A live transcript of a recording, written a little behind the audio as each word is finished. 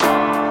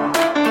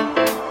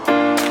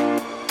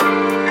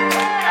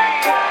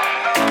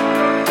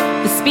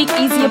Speak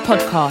Easier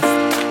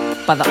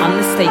podcast by the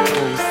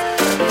Unmistakable.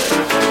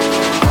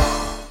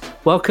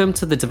 Welcome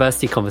to the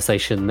diversity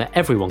conversation that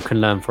everyone can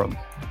learn from.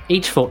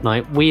 Each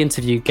fortnight, we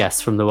interview guests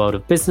from the world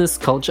of business,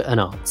 culture and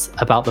arts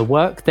about the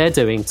work they're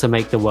doing to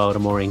make the world a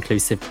more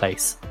inclusive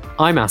place.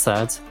 I'm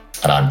Asad.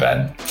 And I'm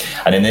Ben.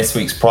 And in this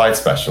week's Pride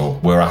special,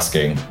 we're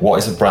asking, what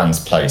is a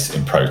brand's place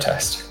in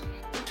protest?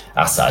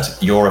 Asad,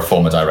 you're a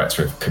former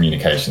director of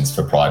communications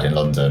for Pride in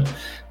London.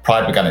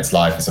 Pride began its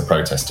life as a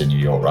protest in New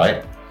York,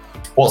 right?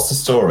 What's the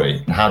story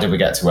and how did we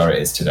get to where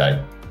it is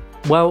today?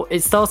 Well,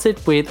 it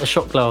started with a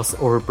shot glass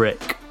or a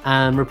brick,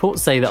 and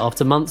reports say that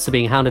after months of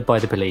being hounded by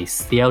the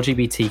police, the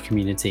LGBT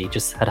community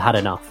just had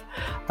enough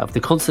of the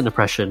constant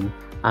oppression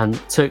and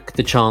took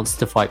the chance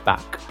to fight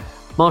back.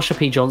 Marsha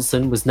P.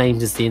 Johnson was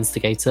named as the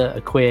instigator,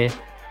 a queer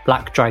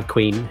black drag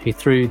queen who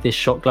threw this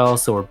shot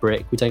glass or a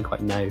brick, we don't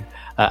quite know,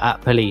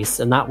 at police,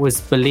 and that was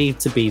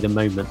believed to be the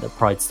moment that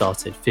Pride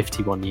started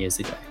 51 years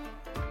ago.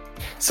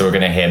 So we're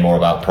going to hear more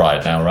about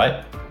Pride now,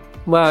 right?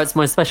 Well, it's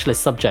my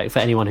specialist subject for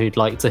anyone who'd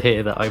like to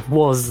hear that I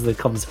was the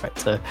comms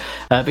director.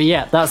 But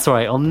yeah, that's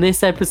right. On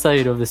this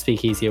episode of The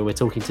Speak Easier, we're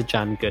talking to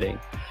Jan Gooding.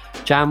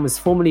 Jan was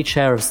formerly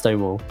chair of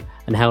Stonewall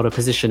and held a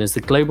position as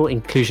the Global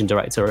Inclusion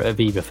Director at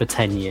Aviva for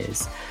 10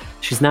 years.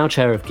 She's now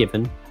chair of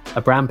Given,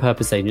 a brand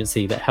purpose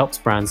agency that helps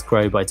brands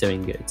grow by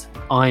doing good.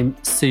 I'm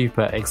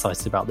super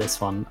excited about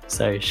this one.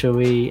 So shall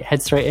we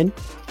head straight in?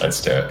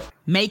 Let's do it.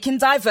 Making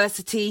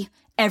diversity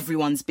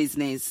everyone's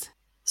business.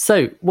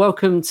 So,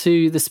 welcome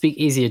to The Speak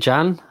Easier,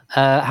 Jan.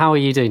 How are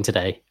you doing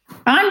today?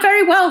 I'm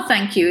very well,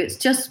 thank you. It's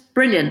just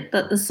brilliant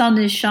that the sun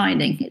is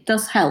shining. It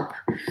does help.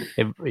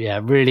 It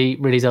really,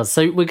 really does.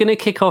 So we're going to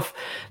kick off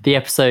the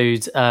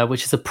episode,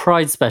 which is a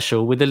Pride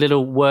special, with a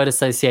little word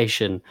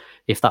association,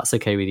 if that's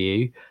okay with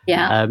you.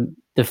 Yeah.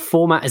 The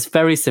format is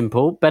very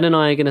simple. Ben and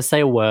I are going to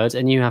say a word,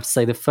 and you have to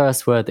say the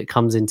first word that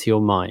comes into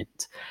your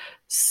mind.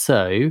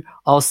 So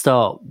I'll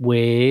start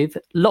with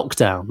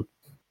lockdown.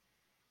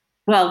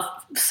 Well,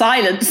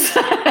 silence,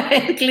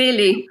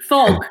 clearly.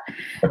 Fog.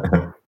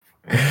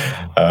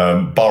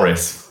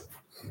 Boris.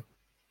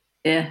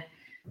 Yeah,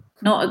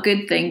 not a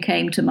good thing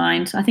came to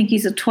mind. I think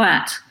he's a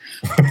twat.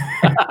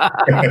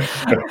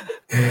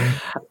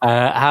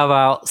 How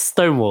about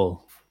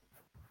Stonewall?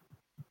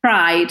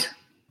 Pride.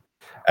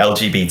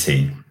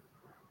 LGBT.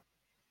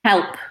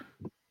 Help.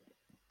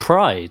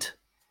 Pride.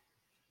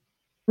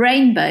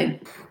 Rainbow.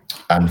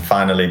 And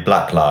finally,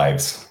 Black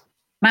Lives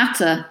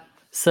Matter.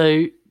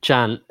 So,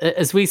 Jan,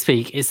 as we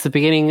speak, it's the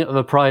beginning of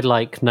a Pride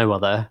like no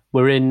other.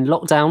 We're in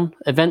lockdown,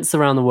 events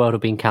around the world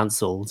have been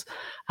cancelled,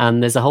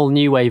 and there's a whole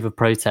new wave of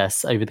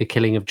protests over the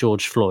killing of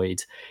George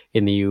Floyd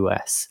in the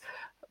US.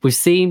 We've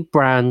seen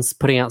brands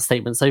putting out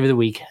statements over the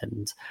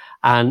weekend,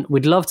 and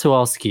we'd love to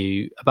ask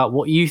you about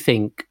what you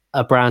think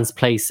a brand's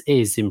place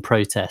is in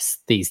protests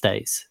these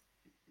days.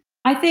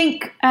 I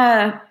think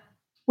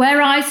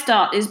where I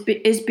start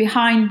is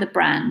behind the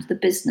brand, the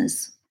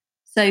business.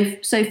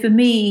 So for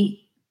me,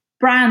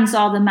 brands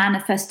are the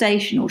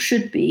manifestation, or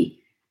should be,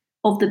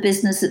 of the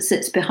business that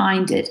sits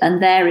behind it and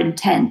their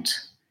intent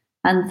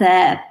and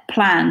their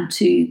plan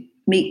to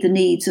meet the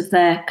needs of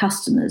their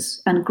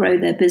customers and grow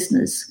their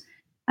business.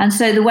 And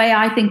so the way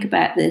I think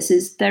about this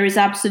is there is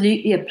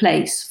absolutely a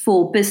place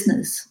for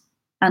business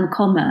and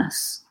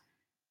commerce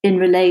in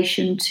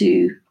relation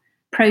to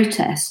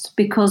protest,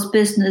 because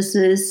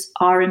businesses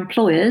are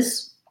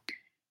employers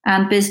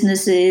and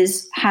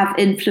businesses have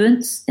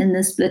influence in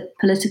this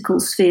political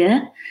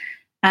sphere.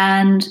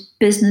 And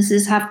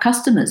businesses have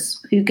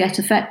customers who get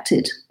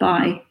affected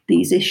by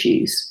these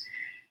issues.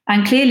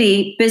 And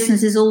clearly,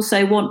 businesses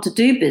also want to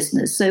do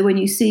business. So when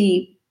you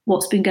see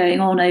what's been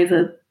going on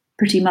over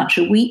pretty much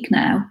a week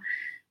now,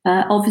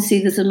 obviously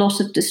there's a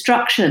lot of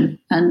destruction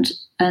and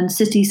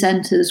city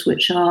centres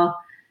which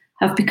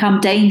have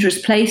become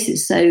dangerous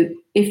places. So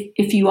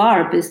if you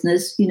are a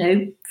business, you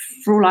know,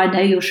 for all I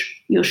know,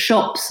 your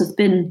shops have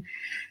been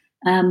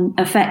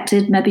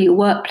affected. Maybe your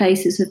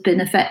workplaces have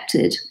been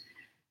affected.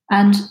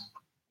 And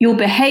your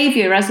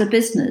behaviour as a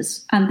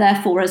business, and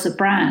therefore as a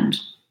brand,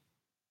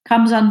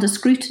 comes under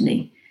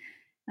scrutiny.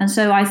 And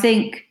so I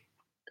think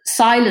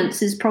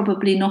silence is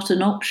probably not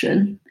an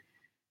option,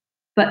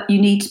 but you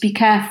need to be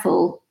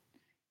careful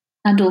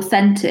and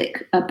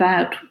authentic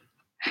about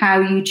how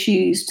you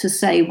choose to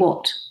say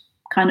what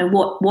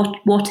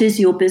is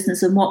your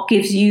business and what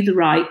gives you the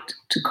right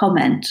to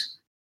comment.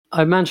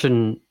 I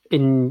imagine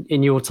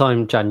in your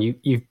time, Jan,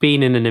 you've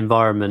been in an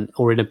environment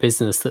or in a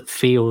business that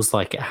feels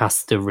like it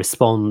has to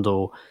respond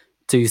or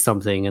do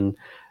something, and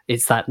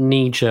it's that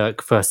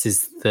knee-jerk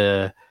versus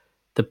the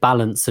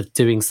balance of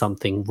doing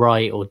something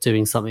right or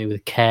doing something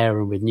with care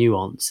and with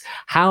nuance.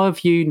 How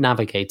have you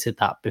navigated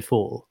that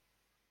before?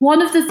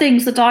 One of the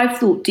things that I've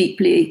thought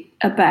deeply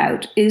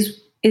about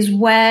is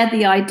where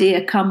the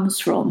idea comes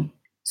from.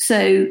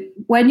 So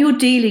when you're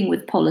dealing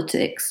with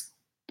politics,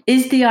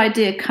 is the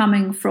idea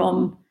coming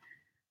from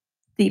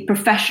the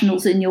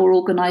professionals in your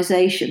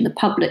organisation, the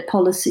public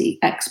policy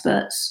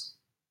experts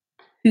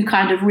who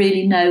kind of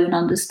really know and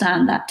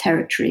understand that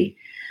territory?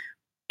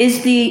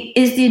 is the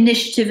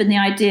initiative and the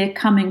idea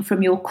coming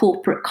from your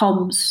corporate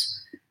comms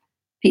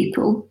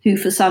people who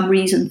for some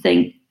reason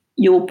think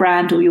your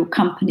brand or your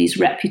company's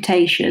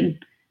reputation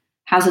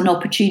has an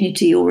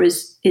opportunity or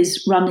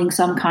is running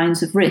some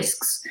kinds of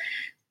risks?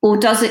 Or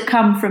does it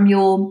come from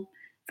your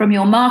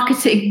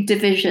marketing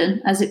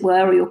division, as it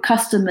were, or your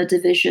customer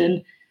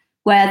division,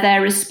 where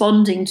they're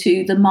responding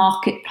to the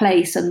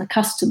marketplace and the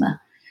customer?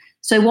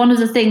 So one of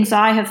the things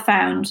I have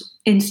found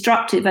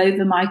instructive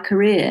over my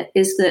career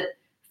is that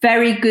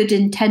very good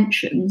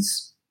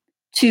intentions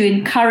to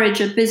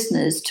encourage a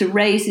business to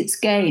raise its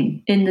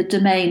game in the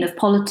domain of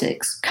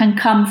politics can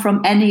come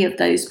from any of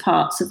those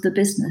parts of the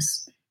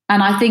business.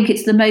 And I think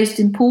it's the most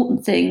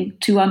important thing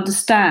to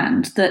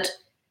understand that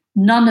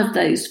none of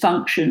those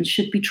functions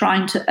should be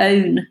trying to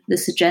own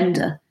this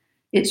agenda.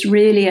 It's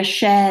really a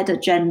shared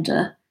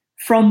agenda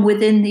from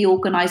within the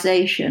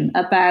organisation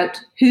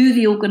about who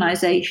the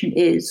organisation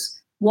is,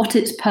 what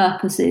its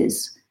purpose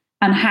is,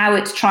 and how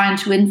it's trying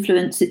to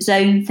influence its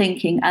own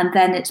thinking and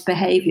then its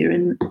behaviour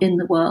in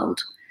the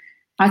world.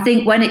 I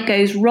think when it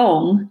goes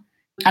wrong,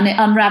 and it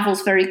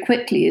unravels very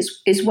quickly,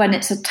 is when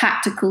it's a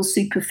tactical,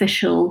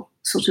 superficial,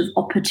 sort of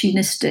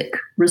opportunistic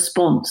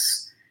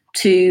response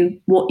to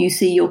what you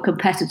see your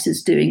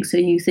competitors doing, so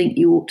you think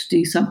you ought to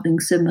do something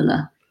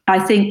similar. I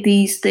think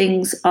these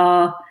things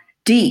are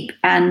deep,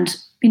 and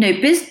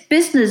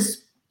business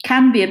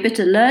can be a bit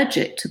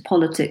allergic to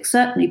politics,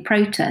 certainly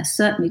protests,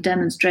 certainly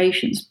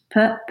demonstrations,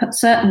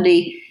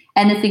 certainly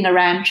anything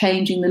around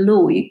changing the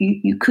law.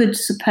 You could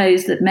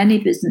suppose that many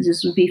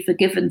businesses would be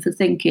forgiven for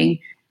thinking,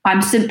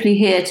 I'm simply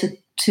here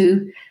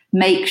to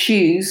make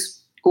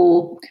shoes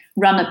or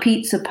run a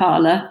pizza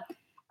parlour,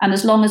 and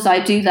as long as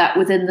I do that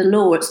within the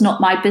law, it's not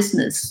my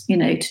business,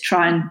 to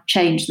try and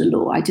change the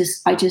law. I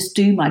just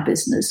do my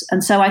business.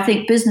 And so I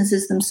think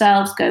businesses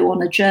themselves go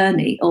on a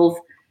journey of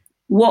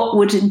what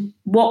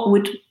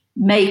would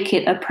make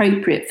it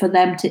appropriate for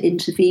them to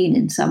intervene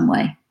in some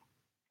way.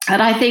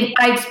 And I think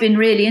it's been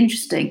really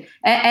interesting.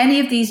 Any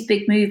of these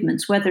big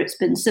movements, whether it's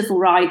been civil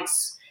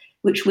rights,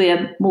 which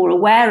we're more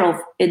aware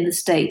of in the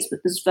States,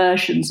 but there's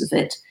versions of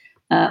it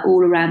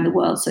all around the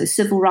world. So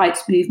civil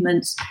rights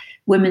movements,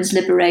 women's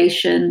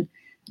liberation,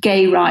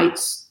 gay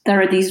rights, there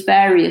are these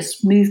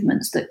various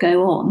movements that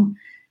go on,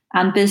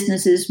 and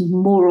businesses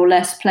more or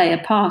less play a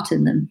part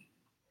in them.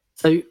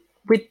 So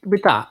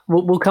with that,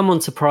 we'll come on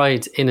to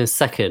Pride in a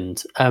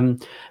second.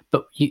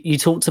 But you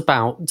talked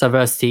about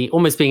diversity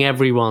almost being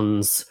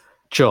everyone's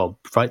job,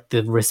 right?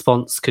 The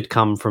response could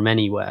come from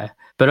anywhere.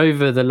 But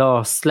over the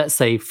last, let's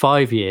say,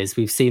 5 years,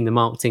 we've seen the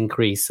marked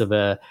increase of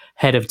a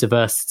head of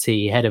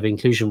diversity, head of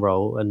inclusion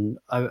role. And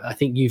I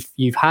think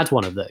you've had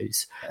one of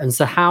those. And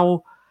so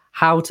how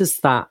does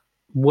that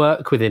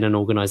work within an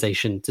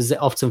organisation? Does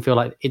it often feel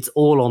like it's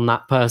all on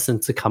that person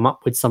to come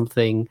up with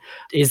something?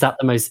 Is that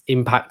the most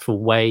impactful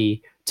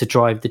way to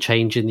drive the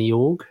change in the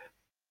org?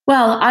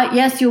 Well,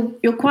 yes,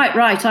 you're quite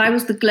right. I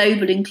was the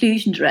global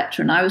inclusion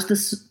director, and I was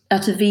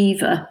at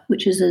Aviva,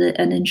 which is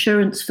an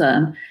insurance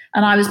firm,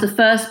 and I was the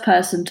first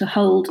person to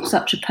hold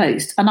such a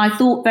post. And I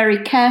thought very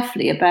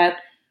carefully about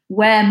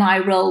where my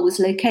role was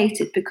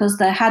located, because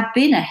there had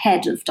been a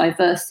head of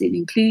diversity and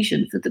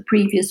inclusion for the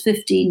previous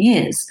 15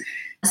 years,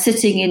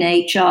 sitting in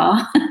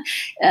HR,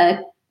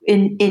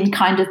 in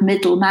kind of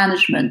middle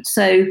management.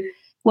 So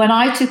when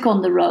I took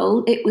on the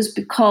role, it was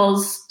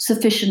because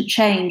sufficient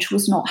change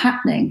was not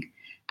happening.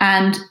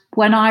 And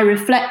when I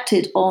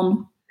reflected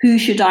on who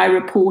should I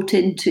report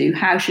into,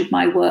 how should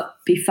my work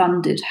be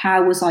funded,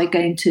 how was I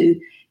going to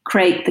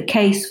create the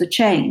case for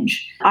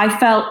change, I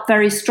felt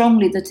very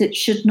strongly that it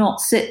should not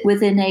sit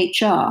within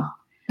HR,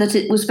 that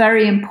it was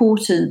very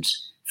important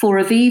for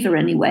Aviva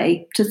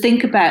anyway to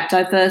think about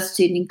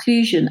diversity and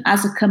inclusion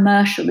as a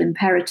commercial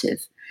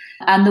imperative.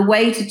 And the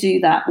way to do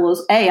that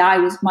was,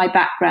 my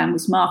background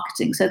was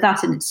marketing, so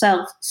that in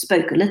itself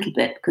spoke a little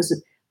bit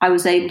because I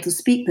was able to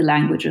speak the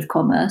language of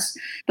commerce,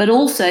 but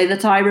also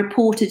that I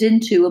reported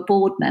into a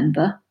board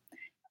member,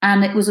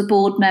 and it was a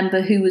board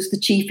member who was the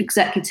chief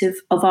executive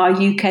of our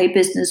UK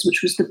business,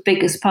 which was the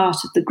biggest part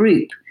of the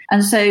group.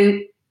 And so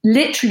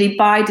literally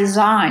by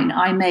design,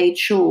 I made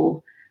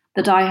sure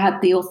that I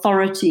had the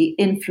authority,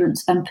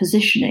 influence and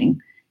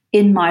positioning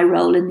in my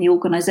role in the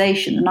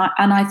organisation.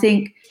 And I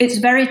think it's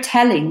very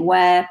telling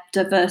where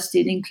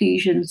diversity and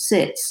inclusion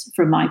sits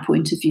from my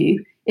point of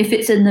view. If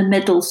it's in the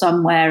middle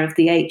somewhere of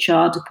the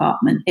HR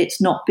department,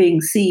 it's not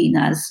being seen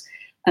as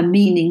a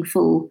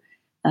meaningful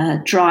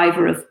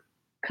driver of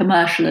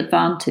commercial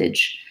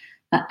advantage.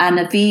 And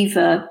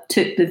Aviva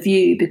took the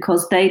view,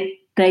 because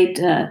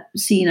they'd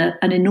seen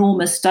an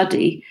enormous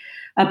study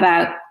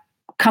about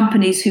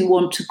companies who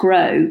want to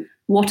grow.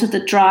 What are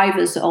the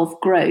drivers of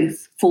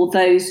growth for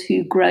those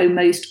who grow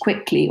most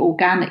quickly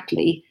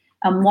organically?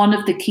 And one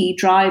of the key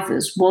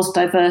drivers was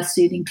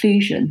diversity and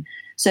inclusion.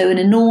 So an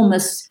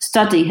enormous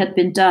study had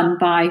been done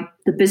by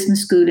the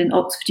business school in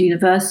Oxford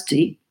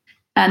University.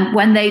 And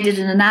when they did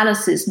an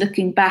analysis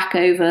looking back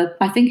over,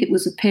 I think it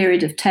was a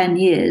period of 10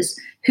 years,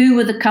 who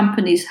were the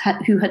companies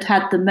who had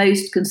had the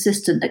most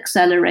consistent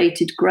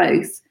accelerated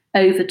growth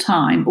over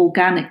time,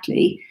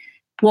 organically,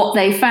 what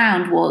they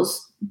found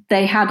was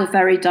they had a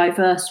very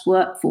diverse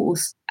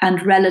workforce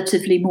and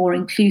relatively more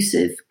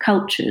inclusive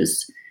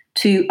cultures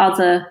to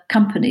other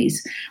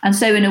companies. And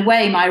so in a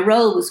way, my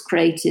role was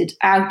created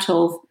out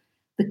of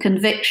the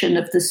conviction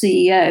of the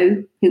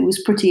CEO, who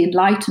was pretty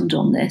enlightened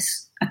on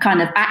this, a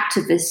kind of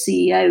activist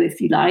CEO,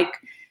 if you like,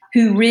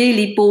 who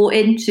really bought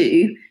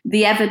into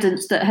the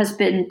evidence that has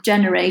been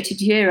generated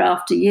year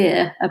after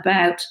year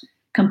about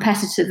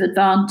competitive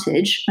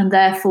advantage. And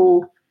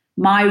therefore,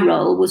 my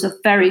role was a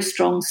very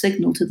strong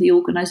signal to the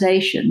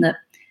organisation that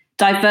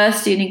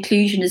diversity and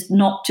inclusion is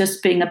not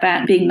just being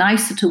about being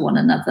nicer to one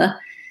another.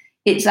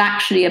 It's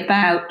actually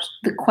about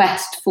the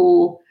quest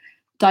for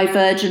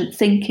divergent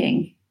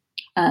thinking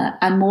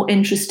and more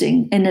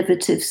interesting,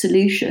 innovative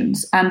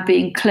solutions and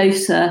being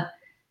closer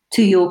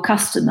to your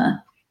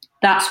customer.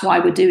 That's why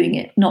we're doing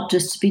it, not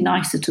just to be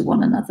nicer to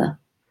one another.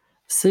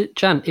 So,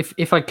 Jan,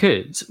 if I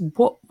could,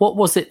 what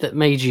was it that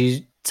made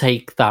you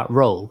take that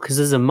role? Because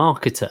as a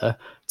marketer,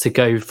 to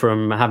go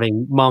from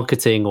having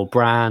marketing or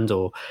brand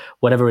or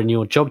whatever in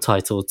your job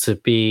title to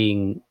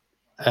being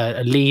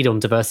a lead on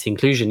diversity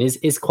inclusion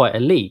is quite a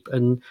leap.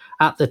 And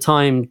at the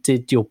time,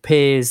 did your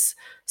peers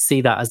see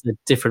that as a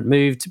different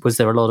move? Was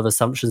there a lot of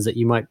assumptions that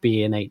you might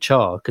be in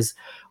HR? Because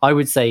I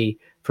would say,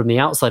 from the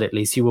outside at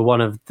least, you were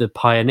one of the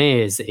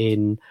pioneers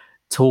in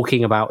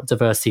talking about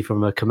diversity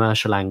from a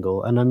commercial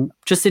angle. And I'm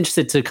just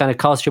interested to kind of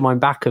cast your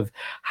mind back of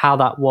how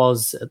that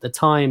was at the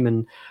time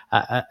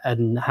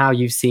and how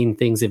you've seen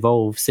things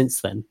evolve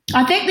since then.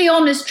 I think the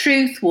honest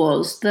truth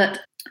was that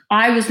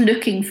I was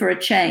looking for a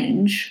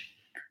change.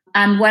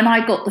 And when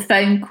I got the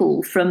phone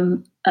call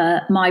from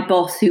my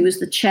boss, who was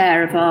the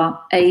chair of our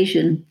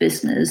Asian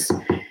business,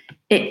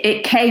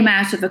 it came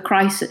out of a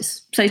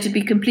crisis. So to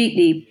be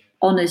completely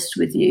honest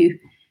with you,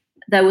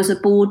 there was a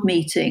board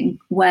meeting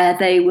where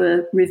they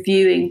were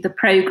reviewing the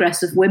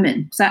progress of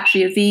women. It's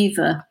actually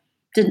Aviva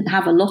didn't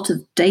have a lot of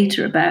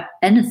data about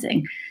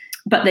anything,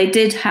 but they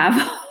did have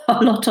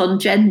a lot on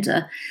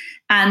gender.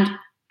 And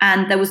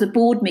there was a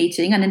board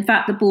meeting, and in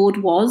fact the board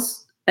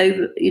was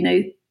over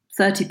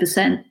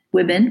 30%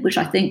 women, which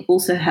I think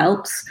also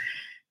helps.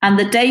 And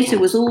the data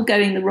was all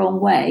going the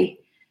wrong way.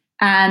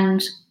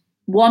 And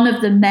one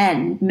of the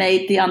men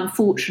made the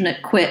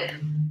unfortunate quip,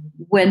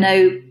 we're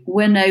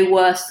no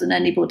worse than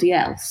anybody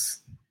else.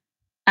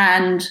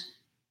 And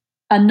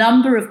a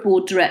number of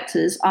board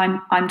directors,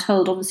 I'm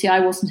told, obviously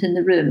I wasn't in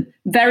the room,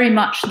 very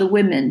much the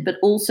women, but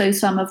also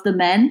some of the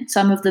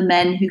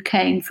men who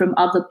came from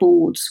other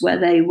boards where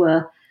they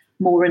were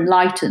more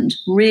enlightened,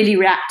 really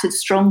reacted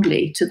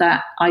strongly to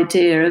that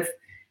idea of,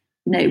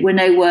 we're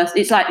no worse.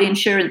 It's like the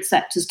insurance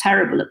sector's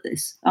terrible at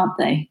this, aren't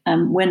they?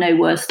 We're no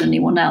worse than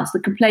anyone else. The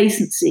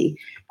complacency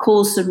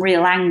caused some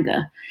real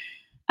anger.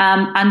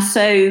 And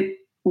so,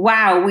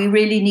 wow, we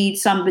really need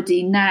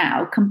somebody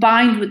now,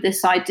 combined with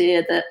this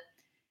idea that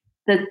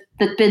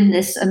there'd been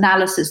this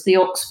analysis, the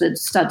Oxford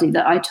study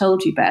that I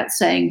told you about,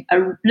 saying,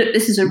 look,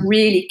 this is a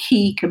really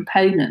key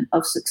component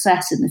of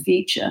success in the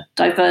future,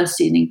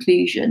 diversity and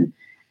inclusion.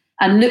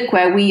 And look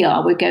where we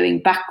are, we're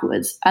going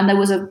backwards. And there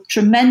was a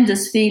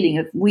tremendous feeling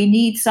of we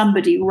need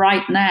somebody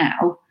right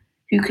now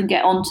who can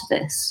get onto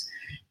this.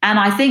 And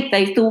I think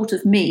they thought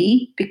of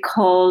me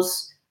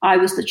because I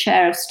was the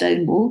chair of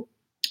Stonewall.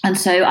 And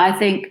so I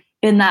think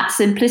in that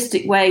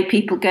simplistic way,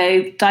 people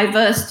go,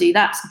 diversity,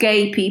 that's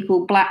gay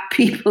people, black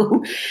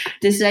people,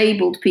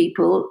 disabled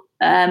people.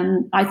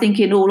 I think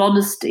in all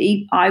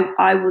honesty,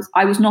 I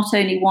was not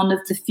only one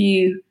of the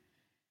few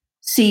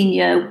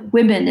senior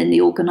women in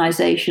the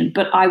organisation,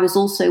 but I was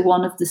also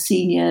one of the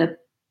senior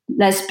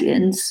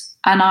lesbians,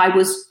 and I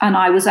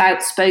was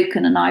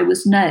outspoken and I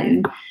was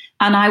known.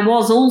 And I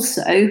was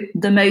also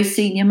the most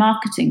senior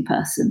marketing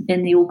person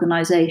in the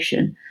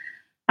organisation.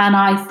 And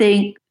I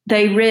think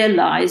they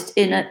realised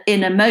in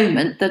a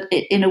moment that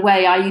in a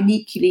way I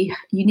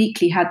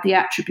uniquely had the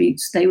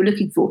attributes they were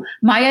looking for.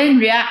 My own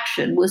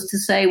reaction was to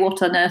say,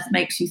 what on earth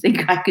makes you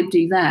think I could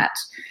do that?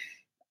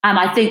 And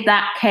I think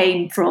that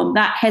came from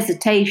that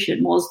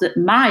hesitation, was that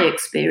my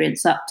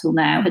experience up till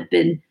now had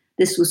been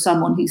this was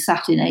someone who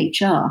sat in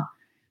HR.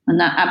 And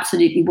that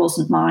absolutely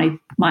wasn't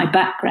my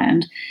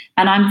background.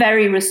 And I'm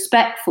very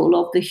respectful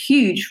of the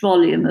huge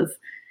volume of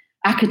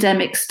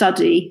academic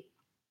study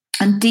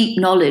and deep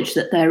knowledge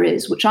that there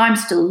is, which I'm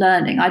still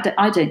learning.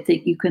 I don't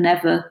think you can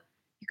ever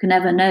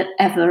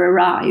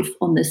arrive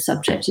on this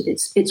subject.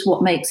 It's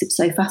what makes it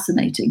so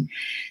fascinating.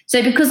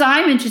 So because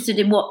I'm interested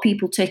in what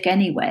people tick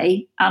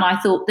anyway, and I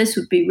thought this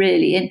would be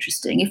really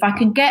interesting, if I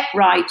can get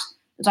right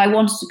that I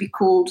wanted to be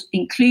called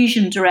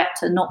inclusion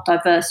director, not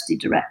diversity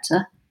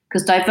director,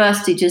 because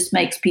diversity just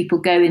makes people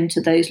go into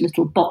those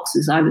little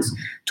boxes I was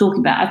talking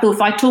about. I thought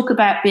if I talk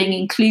about being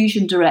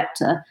inclusion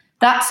director,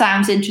 that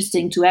sounds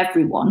interesting to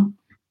everyone,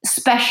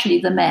 especially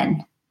the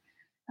men,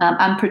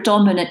 and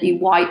predominantly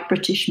white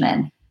British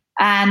men.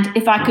 And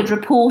if I could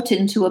report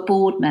into a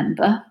board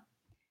member,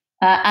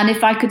 and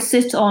if I could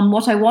sit on,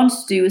 what I wanted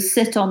to do was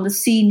sit on the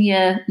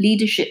senior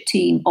leadership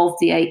team of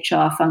the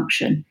HR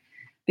function,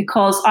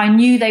 because I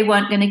knew they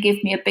weren't going to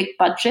give me a big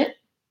budget.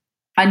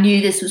 I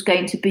knew this was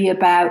going to be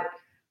about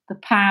the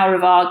power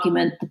of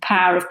argument, the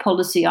power of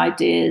policy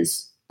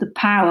ideas, the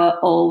power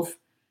of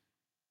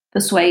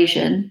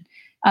persuasion.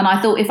 And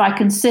I thought, if I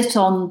can sit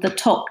on the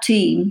top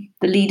team,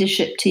 the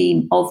leadership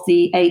team of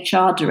the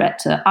HR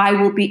director, I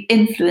will be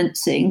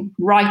influencing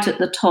right at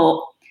the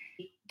top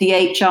the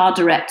HR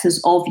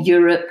directors of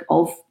Europe,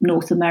 of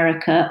North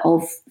America,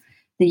 of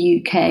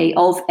the UK,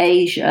 of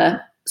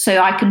Asia, so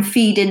I can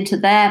feed into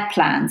their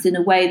plans in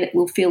a way that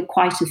will feel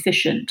quite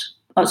efficient.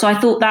 So I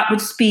thought that would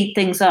speed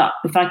things up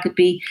if I could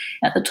be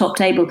at the top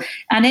table.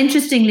 And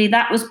interestingly,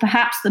 that was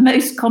perhaps the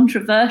most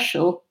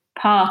controversial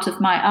part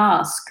of my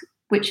ask,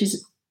 which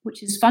is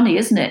funny,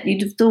 isn't it?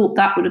 You'd have thought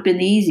that would have been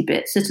the easy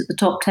bit, sit at the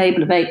top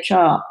table of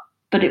HR,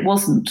 but it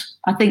wasn't.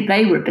 I think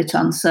they were a bit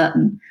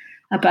uncertain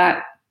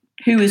about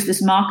who is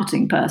this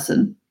marketing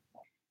person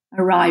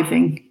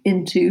arriving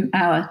into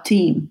our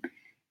team.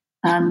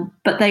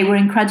 But they were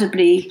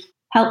incredibly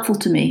helpful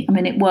to me. I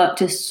mean, it worked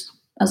just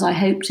as I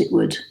hoped it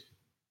would.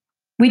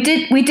 We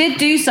did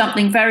do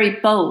something very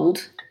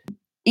bold,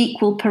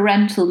 equal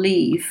parental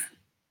leave.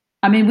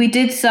 I mean, we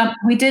did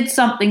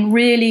something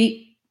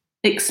really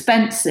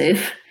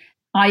expensive,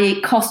 i.e.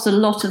 it cost a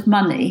lot of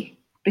money,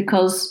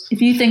 because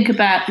if you think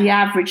about the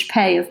average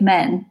pay of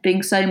men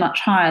being so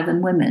much higher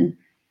than women,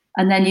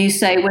 and then you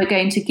say, we're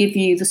going to give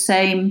you the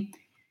same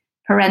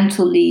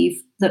parental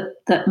leave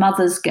that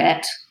mothers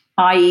get,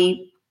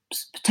 i.e.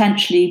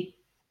 potentially,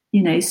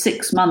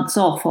 6 months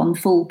off on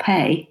full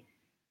pay.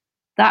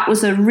 That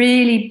was a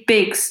really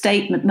big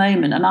statement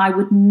moment. And I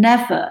would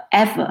never,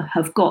 ever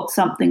have got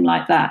something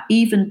like that,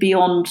 even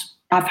beyond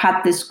I've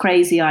had this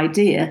crazy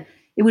idea.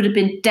 It would have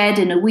been dead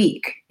in a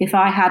week if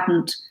I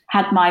hadn't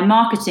had my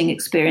marketing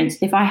experience,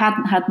 if I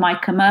hadn't had my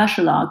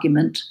commercial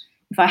argument,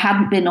 if I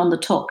hadn't been on the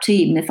top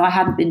team, if I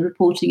hadn't been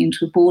reporting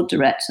into a board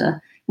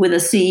director with a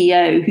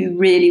CEO who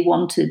really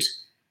wanted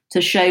to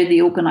show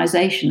the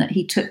organisation that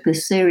he took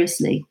this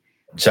seriously.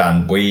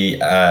 Jan, we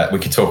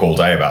could talk all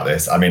day about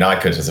this. I mean, I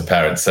could, as a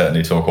parent,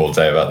 certainly talk all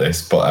day about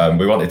this, but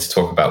we wanted to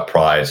talk about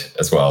pride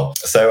as well.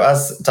 So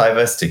as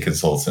diversity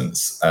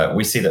consultants,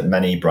 we see that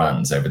many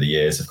brands over the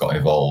years have got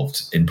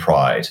involved in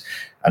pride.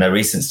 And a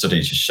recent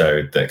study just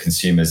showed that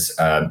consumers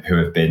who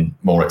have been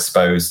more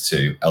exposed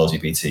to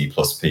LGBT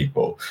plus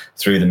people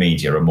through the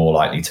media are more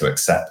likely to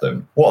accept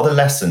them. What are the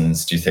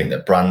lessons, do you think,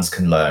 that brands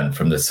can learn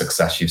from the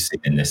success you've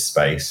seen in this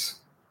space?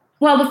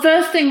 Well, the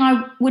first thing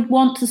I would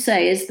want to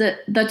say is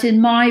that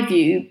in my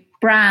view,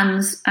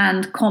 brands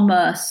and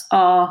commerce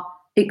are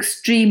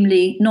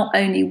extremely not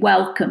only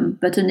welcome,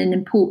 but an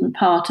important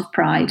part of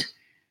pride.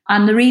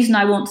 And the reason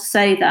I want to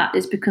say that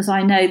is because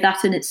I know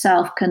that in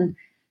itself can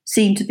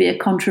seem to be a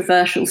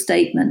controversial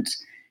statement.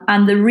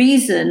 And the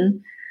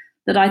reason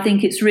that I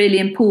think it's really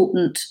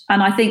important,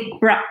 and I think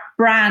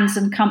brands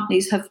and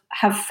companies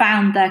have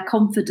found their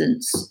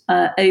confidence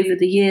over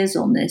the years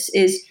on this,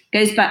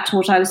 goes back to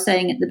what I was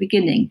saying at the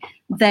beginning.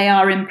 They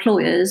are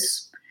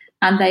employers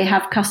and they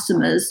have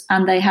customers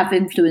and they have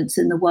influence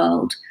in the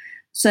world.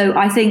 So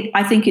I think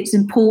it's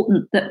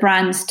important that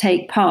brands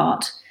take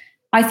part.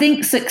 I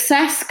think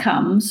success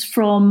comes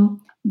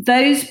from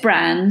those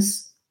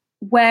brands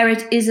where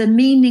it is a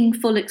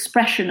meaningful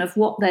expression of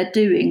what they're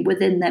doing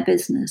within their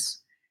business.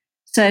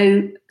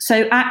 So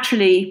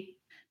actually,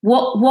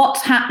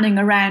 what's happening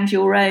around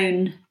your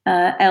own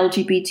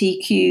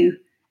LGBTQ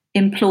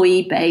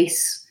employee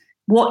base,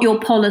 what your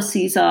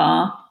policies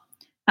are,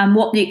 and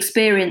what the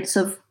experience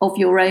of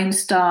your own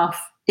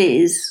staff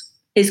is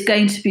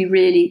going to be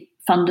really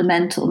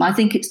fundamental. And I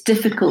think it's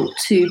difficult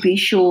to be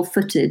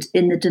sure-footed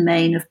in the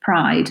domain of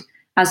pride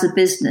as a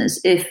business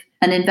if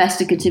an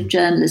investigative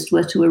journalist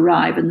were to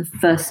arrive and the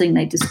first thing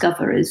they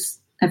discover is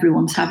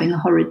everyone's having a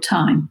horrid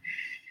time.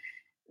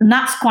 And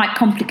that's quite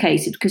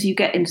complicated because you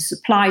get into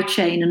supply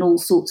chain and all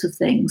sorts of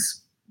things.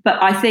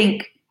 But I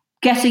think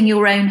getting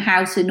your own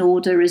house in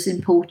order is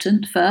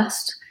important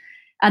first.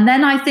 And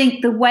then I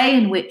think the way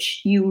in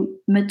which you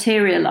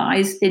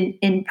materialize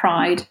in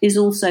pride is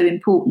also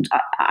important.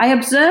 I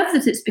observe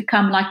that it's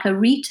become like a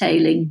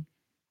retailing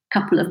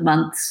couple of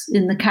months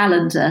in the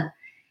calendar,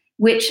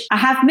 which I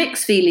have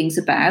mixed feelings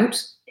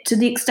about, to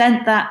the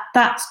extent that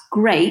that's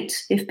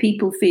great if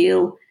people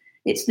feel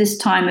it's this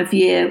time of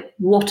year,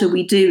 what are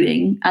we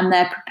doing? And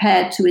they're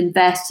prepared to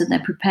invest and they're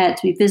prepared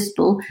to be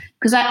visible,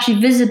 because actually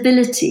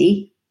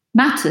visibility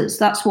matters.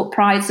 That's what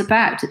Pride's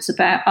about. It's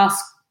about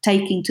us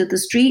taking to the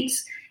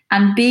streets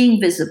and being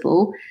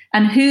visible,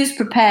 and who's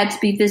prepared to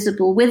be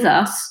visible with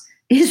us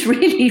is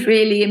really,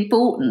 really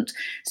important.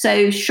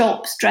 So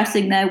shops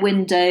dressing their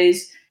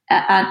windows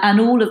and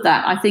all of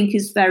that, I think,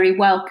 is very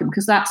welcome,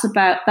 because that's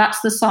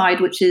the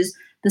side which is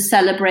the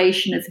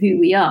celebration of who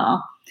we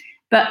are.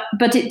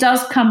 But it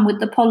does come with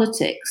the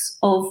politics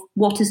of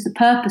what is the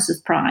purpose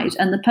of Pride.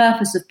 And the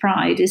purpose of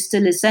Pride is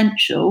still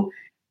essential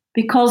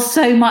because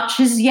so much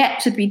is yet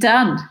to be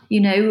done.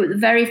 You know, the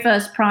very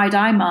first Pride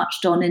I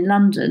marched on in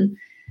London,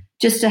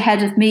 just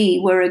ahead of me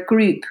were a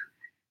group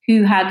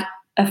who had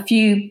a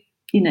few,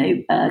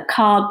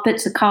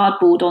 bits of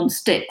cardboard on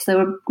sticks. There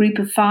were a group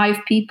of 5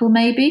 people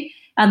maybe,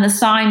 And the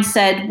sign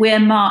said, "We're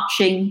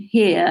marching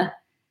here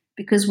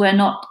because we're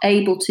not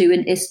able to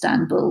in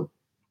Istanbul,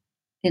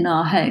 in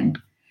our home."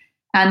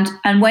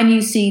 And when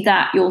you see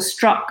that, you're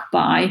struck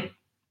by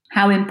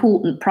how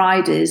important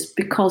Pride is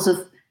because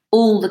of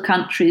all the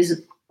countries,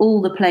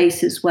 all the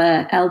places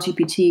where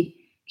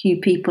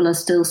LGBTQ people are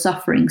still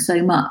suffering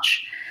so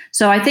much.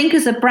 So I think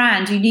as a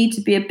brand, you need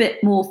to be a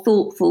bit more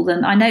thoughtful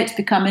than, I know it's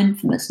become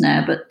infamous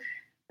now, but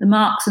the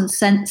Marks and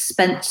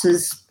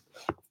Spencer's,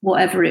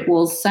 whatever it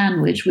was,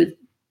 sandwich with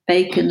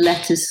bacon,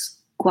 lettuce,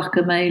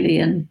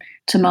 guacamole and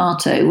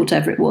tomato,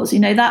 whatever it was,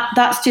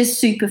 that's just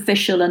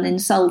superficial and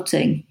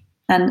insulting.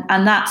 And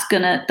that's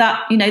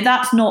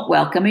that's not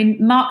welcome. I mean,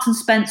 Marks and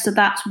Spencer,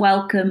 that's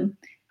welcome.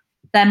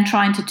 Them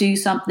trying to do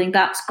something,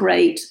 that's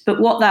great.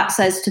 But what that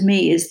says to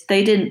me is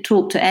they didn't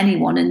talk to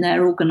anyone in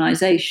their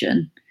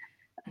organisation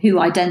who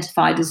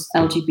identified as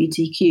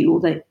LGBTQ,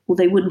 or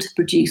they wouldn't have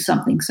produced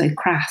something so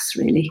crass,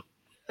 really.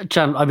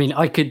 Jan, I mean,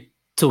 I could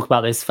talk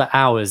about this for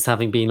hours,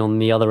 having been on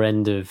the other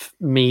end of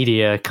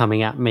media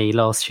coming at me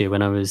last year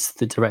when I was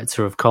the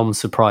director of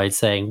comms for Pride,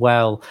 saying,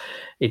 well,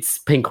 it's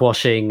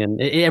pinkwashing, and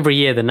every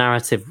year the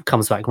narrative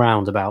comes back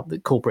round about the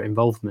corporate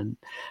involvement.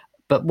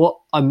 But what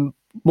I'm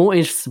more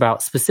interested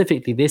about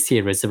specifically this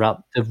year is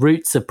about the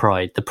roots of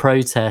Pride, the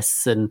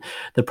protests and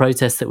the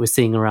protests that we're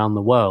seeing around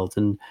the world.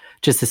 And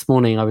just this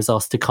morning, I was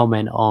asked to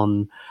comment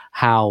on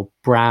how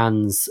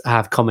brands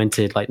have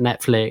commented, like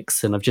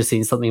Netflix, and I've just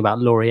seen something about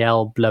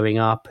L'Oreal blowing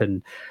up.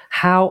 And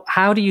how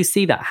do you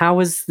see that? How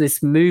is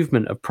this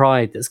movement of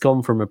Pride that's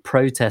gone from a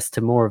protest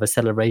to more of a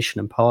celebration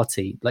and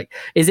party? Like,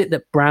 is it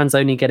that brands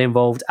only get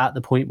involved at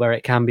the point where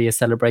it can be a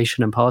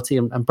celebration and party,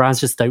 and brands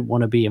just don't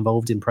want to be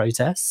involved in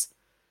protests?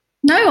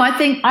 No, I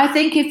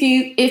think if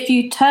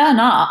you turn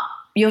up,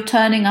 you're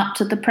turning up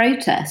to the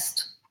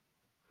protest.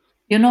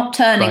 You're not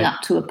turning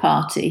up to a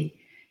party.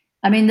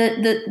 I mean,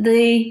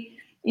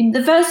 in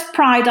the first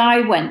Pride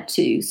I went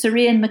to, Sir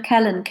Ian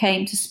McKellen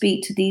came to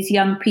speak to these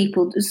young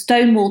people.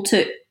 Stonewall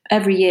took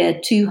every year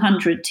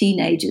 200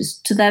 teenagers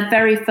to their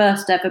very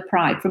first ever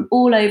Pride from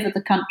all over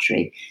the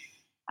country.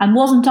 And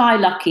wasn't I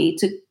lucky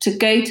to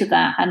go to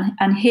that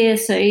and hear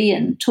Sir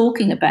Ian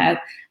talking about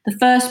the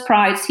first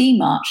Prides he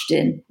marched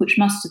in, which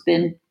must have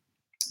been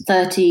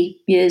 30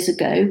 years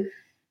ago,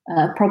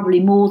 probably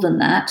more than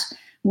that,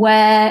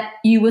 where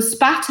you were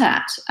spat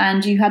at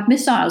and you had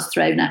missiles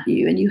thrown at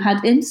you and you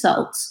had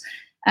insults.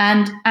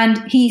 And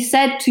he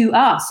said to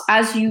us,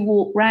 as you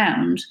walk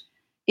round,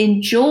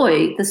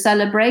 enjoy the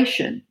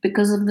celebration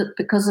because of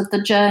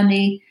the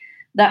journey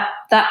that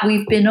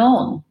we've been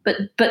on.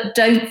 But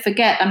don't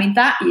forget, I mean,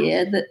 that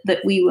year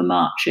that we were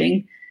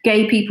marching,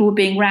 gay people were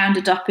being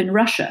rounded up in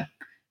Russia.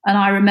 And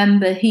I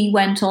remember he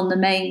went on the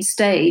main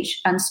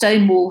stage and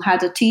Stonewall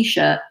had a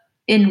T-shirt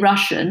in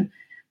Russian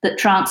that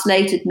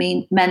translated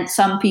meant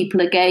 "some people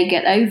are gay,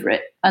 get over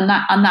it." And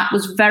that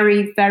was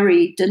very,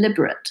 very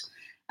deliberate.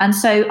 And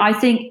so I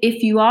think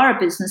if you are a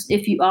business,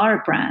 if you are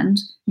a brand,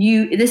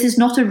 this is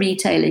not a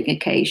retailing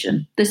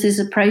occasion. This is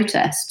a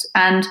protest.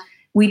 And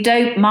we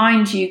don't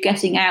mind you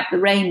getting out the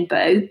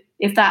rainbow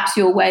if that's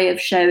your way of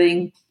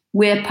showing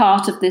we're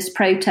part of this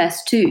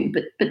protest too,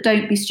 but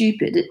don't be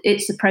stupid.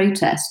 It's a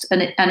protest,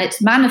 and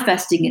it's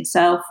manifesting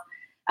itself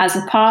as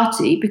a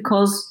party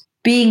because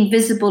being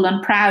visible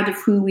and proud of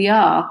who we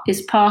are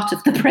is part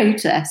of the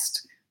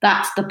protest.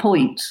 That's the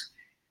point.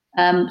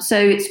 So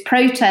it's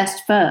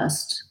protest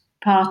first,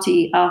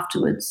 party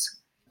afterwards.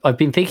 I've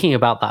been thinking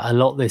about that a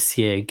lot this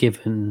year,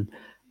 given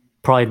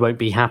Pride won't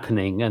be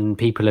happening and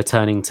people are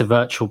turning to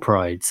virtual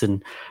Prides.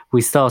 And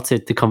we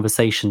started the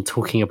conversation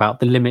talking about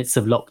the limits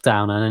of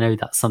lockdown. And I know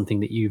that's something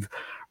that you've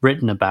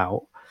written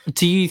about.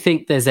 Do you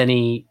think there's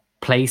any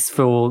place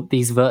for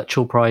these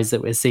virtual Prides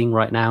that we're seeing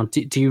right now?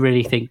 Do you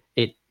really think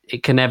it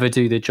can ever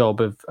do the job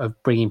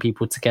of bringing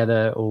people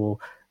together? Or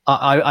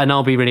and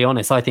I'll be really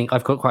honest, I think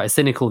I've got quite a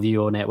cynical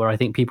view on it, where I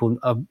think people,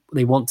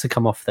 they want to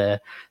come off their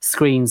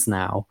screens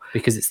now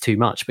because it's too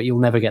much, but you'll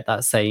never get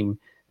that same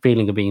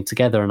feeling of being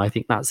together. And I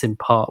think that's in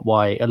part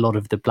why a lot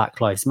of the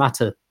Black Lives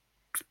Matter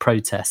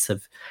protests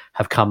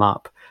have come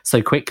up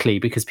so quickly,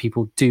 because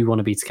people do want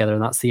to be together,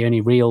 and that's the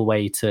only real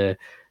way to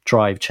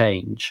drive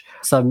change.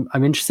 So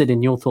I'm interested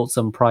in your thoughts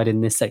on Pride in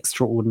this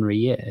extraordinary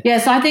year.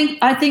 Yes, I think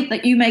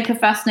that you make a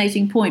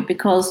fascinating point,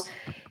 because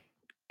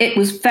it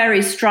was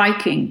very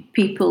striking,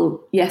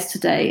 people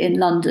yesterday in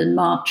London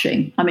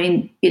marching. I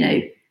mean,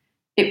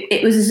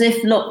 it was as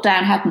if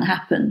lockdown hadn't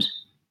happened.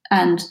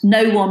 And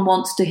no one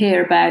wants to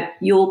hear about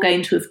you're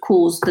going to have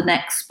caused the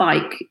next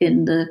spike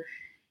in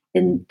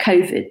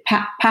COVID.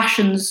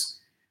 Passions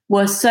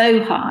were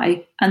so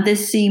high, and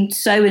this seemed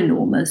so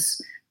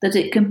enormous that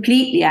it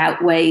completely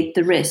outweighed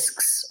the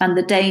risks and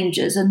the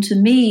dangers. And to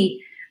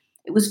me,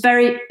 it was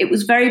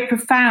very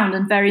profound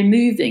and very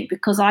moving,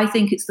 because I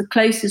think it's the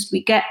closest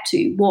we get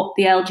to what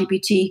the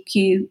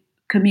LGBTQ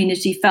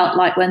community felt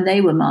like when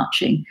they were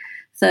marching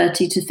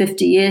 30 to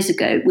 50 years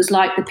ago. It was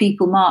like the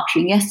people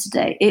marching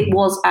yesterday. It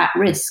was at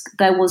risk.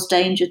 There was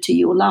danger to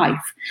your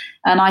life.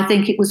 And I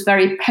think it was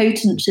very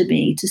potent to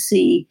me to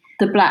see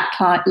the Black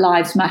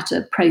Lives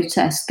Matter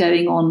protests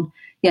going on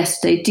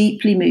yesterday,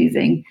 deeply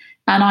moving.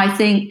 And I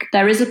think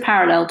there is a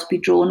parallel to be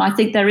drawn. I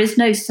think there is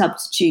no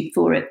substitute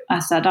for it,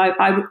 Asad.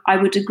 I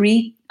would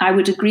agree. I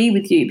would agree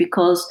with you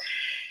because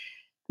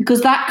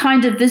that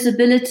kind of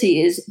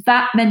visibility is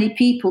that many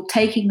people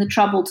taking the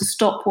trouble to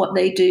stop what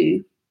they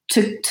do,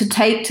 to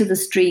take to the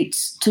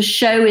streets, to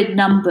show in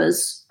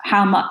numbers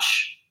how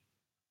much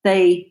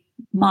they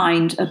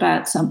mind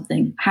about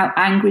something, how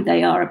angry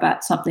they are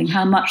about something,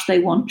 how much they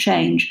want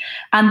change,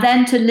 and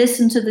then to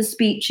listen to the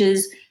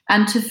speeches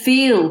and to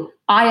feel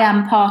I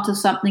am part of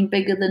something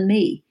bigger than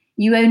me.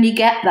 You only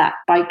get that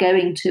by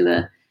going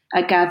to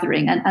a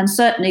gathering. And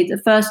certainly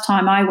the first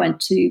time I went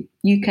to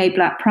UK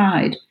Black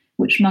Pride,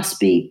 which must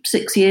be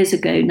 6 years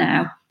ago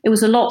now, it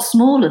was a lot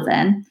smaller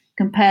then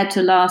compared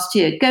to last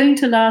year. Going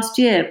to last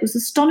year, it was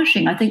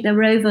astonishing. I think there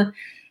were over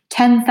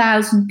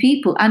 10,000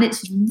 people, and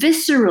it's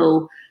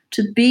visceral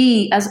to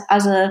be as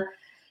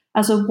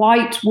a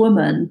white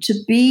woman, to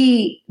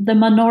be the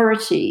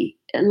minority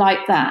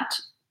like that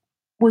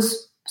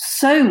was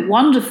so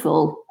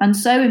wonderful and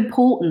so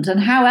important. And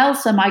how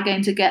else am I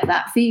going to get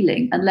that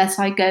feeling unless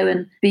I go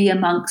and be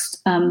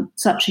amongst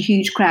such a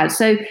huge crowd?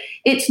 So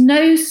it's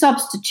no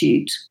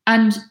substitute.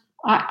 And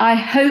I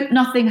hope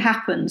nothing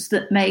happens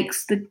that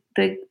makes the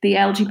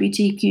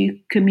LGBTQ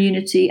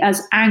community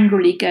as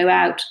angrily go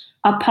out,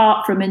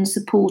 apart from in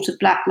support of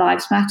Black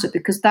Lives Matter,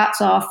 because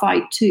that's our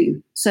fight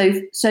too. So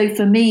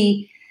for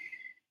me,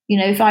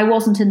 if I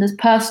wasn't in the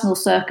personal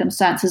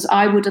circumstances,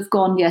 I would have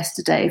gone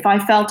yesterday. If I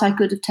felt I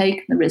could have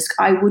taken the risk,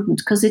 I wouldn't,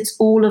 because it's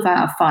all of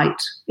our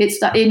fight. It's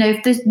that,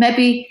 if this,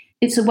 maybe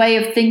it's a way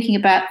of thinking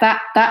about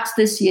that. That's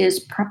this year's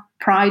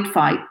Pride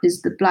fight,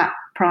 is the Black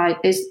Pride,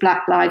 is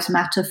Black Lives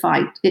Matter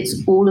fight.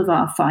 It's all of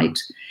our fight.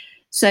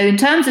 So in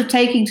terms of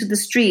taking to the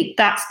street,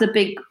 that's the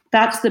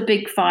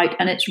big fight,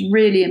 and it's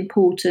really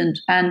important.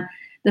 And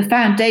the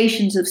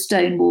foundations of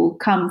Stonewall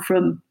come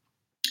from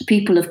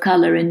people of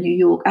colour in New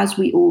York, as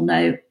we all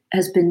know.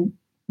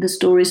 The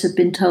stories have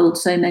been told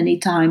so many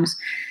times.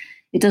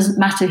 It doesn't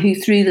matter who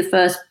threw the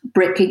first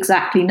brick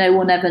exactly, no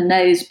one ever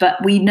knows,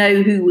 but we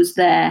know who was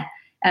there,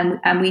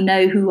 and we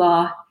know who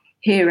our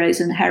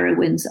heroes and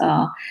heroines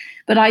are.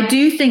 But I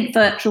do think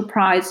virtual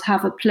prides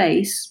have a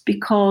place,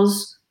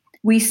 because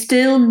we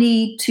still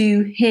need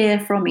to hear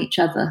from each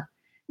other.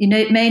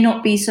 It may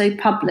not be so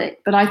public,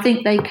 but I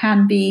think they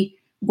can be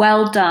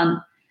well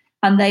done,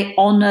 and they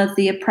honour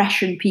the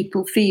oppression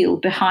people feel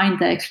behind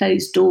their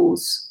closed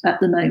doors at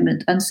the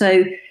moment. And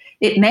so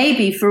it may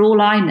be, for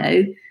all I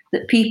know,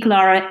 that people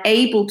are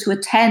able to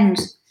attend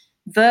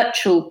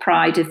virtual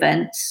Pride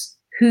events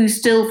who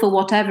still, for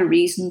whatever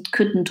reason,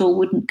 couldn't or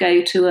wouldn't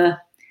go to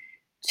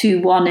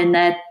one in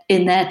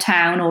their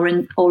town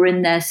or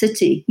in their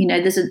city.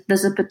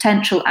 There's a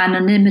potential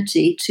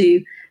anonymity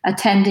to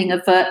attending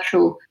a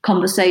virtual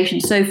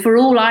conversation. So for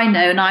all I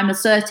know, and I'm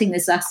asserting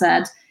this,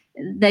 Asad,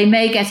 they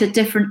may get a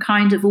different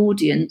kind of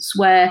audience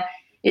where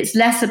it's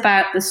less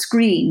about the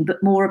screen,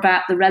 but more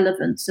about the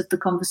relevance of the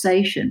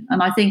conversation.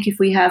 And I think if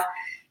we have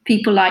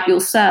people like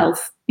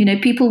yourself,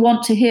 people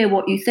want to hear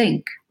what you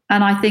think.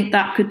 And I think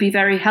that could be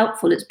very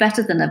helpful. It's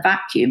better than a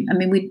vacuum. I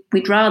mean,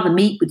 we'd rather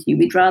meet with you.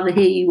 We'd rather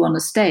hear you on a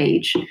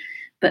stage.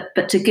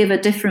 But to give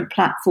a different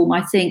platform,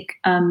 I think,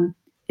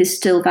 is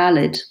still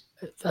valid.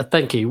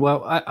 Thank you.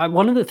 Well,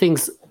 one of the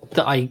things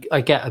that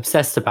I get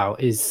obsessed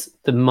about is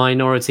the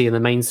minority and the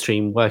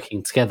mainstream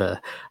working together.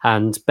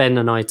 And Ben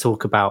and I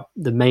talk about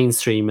the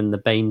mainstream and the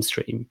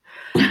BAMEstream.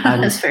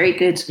 And that's very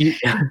good.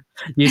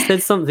 You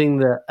said something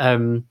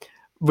that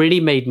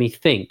really made me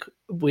think,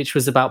 which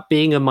was about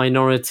being a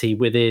minority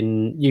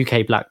within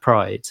UK Black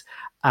Pride.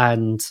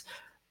 And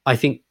I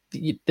think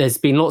there's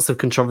been lots of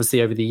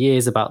controversy over the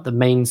years about the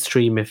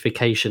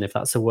mainstreamification, if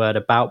that's a word,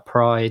 about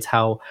Pride,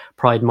 how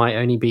Pride might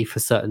only be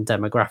for certain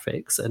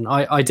demographics. And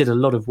I did a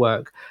lot of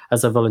work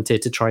as a volunteer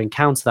to try and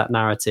counter that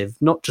narrative,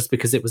 not just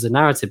because it was a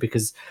narrative,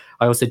 because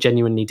I also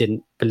genuinely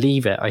didn't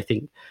believe it. I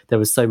think there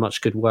was so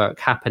much good work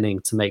happening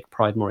to make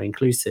Pride more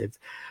inclusive.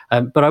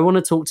 But I want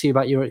to talk to you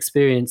about your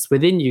experience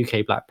within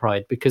UK Black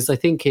Pride, because I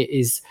think it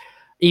is,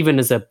 even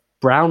as a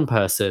brown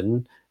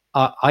person,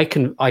 I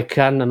can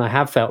and I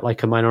have felt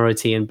like a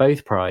minority in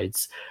both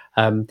prides,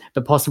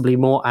 but possibly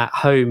more at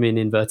home, in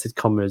inverted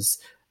commas,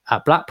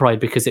 at Black Pride,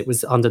 because it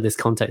was under this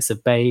context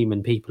of BAME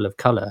and people of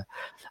colour.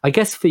 I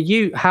guess for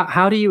you,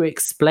 how do you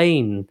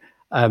explain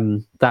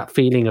that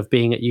feeling of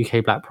being at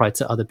UK Black Pride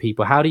to other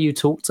people? How do you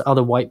talk to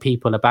other white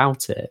people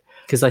about it?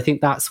 Because I think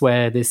that's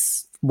where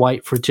this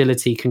white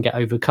fragility can get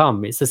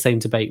overcome. It's the same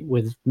debate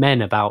with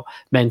men, about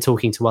men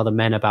talking to other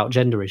men about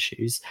gender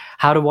issues.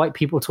 How do white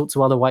people talk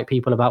to other white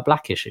people about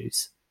Black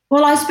issues?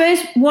 Well, I suppose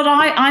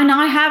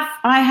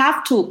I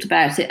have talked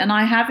about it, and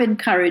I have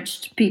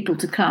encouraged people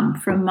to come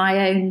from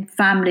my own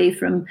family,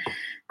 from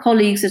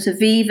colleagues at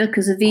Aviva,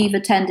 because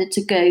Aviva tended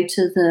to go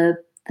to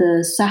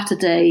the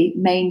Saturday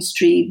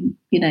mainstream,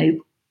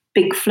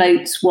 big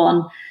floats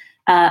one,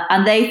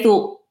 and they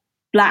thought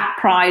Black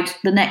Pride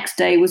the next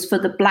day was for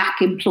the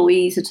Black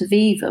employees at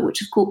Aviva,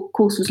 which of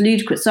course was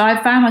ludicrous. So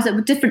I found myself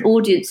with different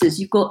audiences,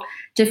 you've got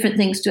different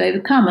things to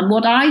overcome. And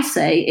what I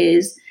say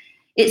is,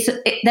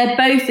 they're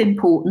both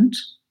important.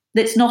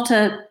 It's not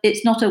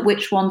a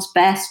which one's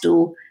best,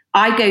 or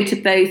I go to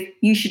both,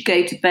 you should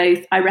go to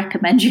both. I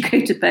recommend you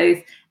go to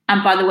both.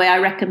 And by the way, I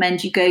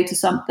recommend you go to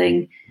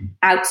something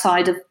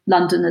outside of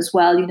London as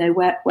well,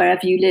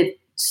 wherever you live.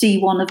 See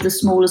one of the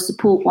smaller,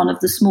 support one of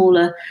the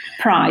smaller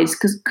prides,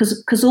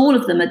 because all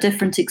of them are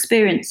different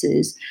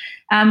experiences.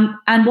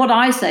 And what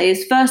I say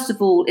is, first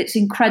of all, it's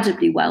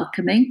incredibly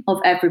welcoming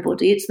of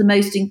everybody. It's the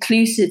most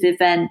inclusive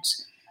event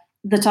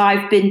that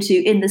I've been to,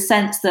 in the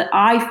sense that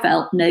I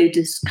felt no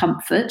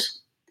discomfort.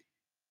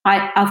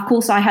 Of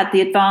course, I had the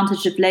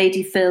advantage of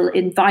Lady Phil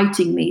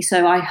inviting me.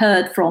 So I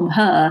heard from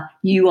her,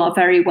 you are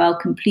very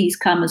welcome, please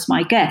come as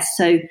my guest.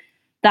 So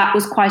that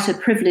was quite a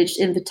privileged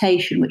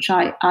invitation, which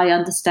I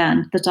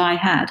understand that I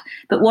had.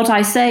 But what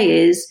I say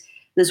is,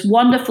 there's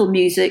wonderful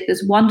music,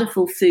 there's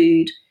wonderful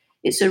food.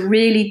 It's a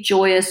really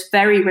joyous,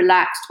 very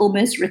relaxed,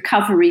 almost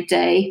recovery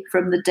day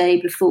from the day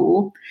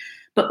before.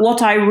 But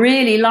what I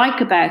really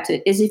like about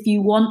it is, if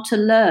you want to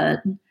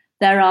learn,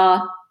 there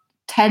are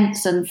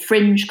tense and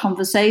fringe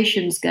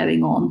conversations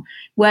going on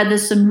where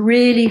there's some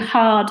really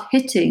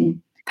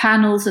hard-hitting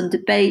panels and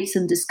debates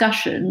and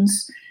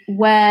discussions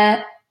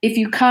where, if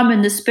you come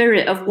in the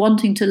spirit of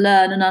wanting to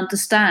learn and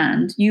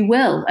understand, you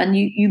will. And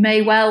you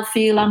may well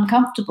feel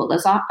uncomfortable,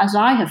 as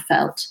I have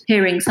felt,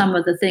 hearing some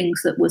of the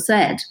things that were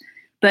said.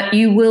 But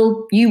you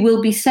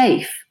will be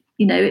safe.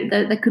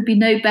 There could be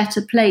no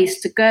better place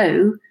to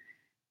go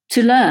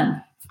to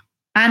learn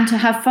and to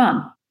have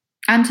fun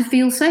and to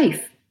feel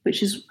safe,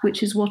 which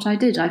is what I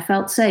did. I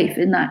felt safe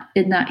in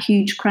that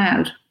huge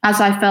crowd, as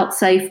I felt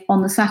safe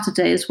on the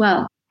Saturday as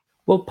well.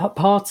 Well,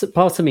 part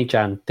of me,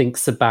 Jan,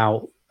 thinks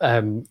about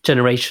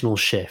generational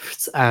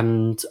shifts,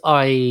 and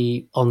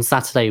I on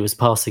Saturday was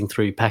passing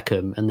through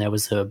Peckham, and there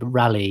was a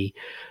rally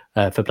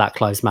for Black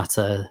Lives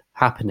Matter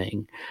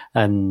happening,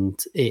 and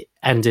it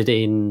ended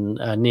in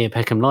near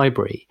Peckham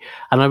Library.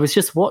 And I was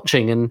just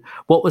watching, and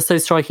what was so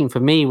striking for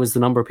me was the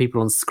number of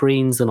people on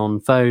screens and on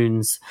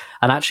phones,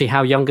 and actually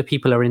how younger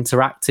people are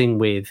interacting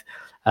with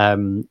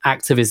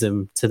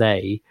activism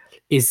today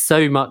is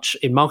so much,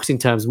 in marketing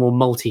terms, more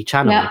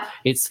multi-channel. Yeah.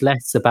 It's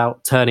less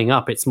about turning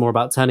up. It's more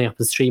about turning up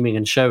and streaming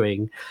and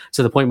showing,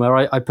 to the point where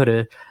I put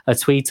a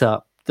tweet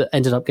up that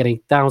ended up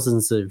getting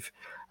thousands of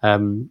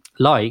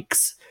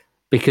likes,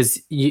 because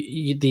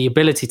the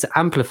ability to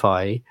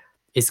amplify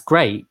is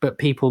great, but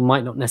people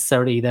might not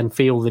necessarily then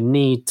feel the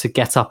need to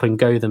get up and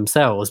go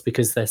themselves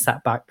because they're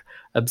sat back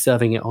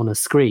observing it on a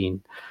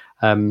screen.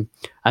 And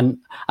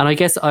I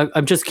guess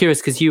I'm just curious,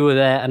 because you were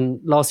there,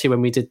 and last year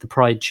when we did the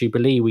Pride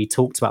Jubilee, we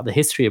talked about the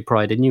history of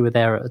Pride, and you were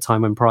there at a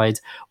time when Pride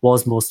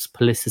was more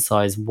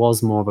politicised,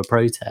 was more of a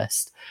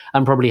protest,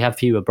 and probably had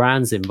fewer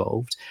brands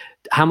involved.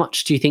 How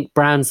much do you think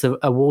brands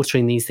are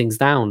watering these things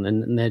down,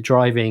 and they're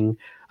driving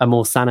a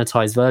more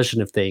sanitized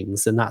version of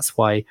things, and that's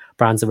why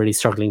brands are really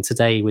struggling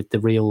today with the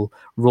real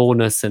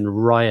rawness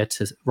and riot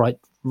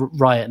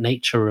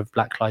nature of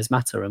Black Lives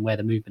Matter and where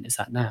the movement is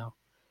at now?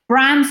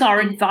 Brands are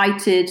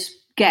invited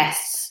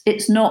guests.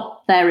 It's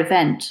not their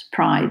event,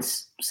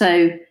 Prides.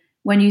 So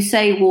when you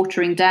say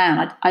watering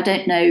down, I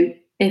don't know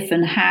if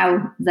and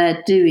how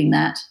they're doing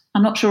that.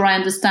 I'm not sure I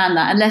understand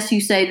that, unless you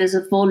say there's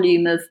a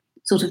volume of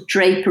sort of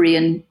drapery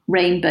and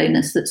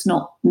rainbowness that's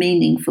not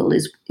meaningful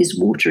is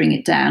watering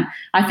it down.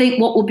 I think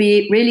what will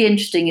be really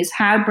interesting is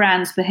how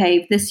brands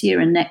behave this year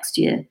and next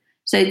year.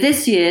 So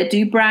this year,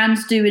 do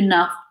brands do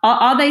enough?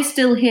 Are they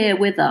still here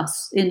with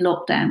us in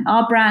lockdown?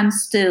 Are brands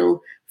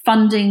still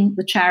funding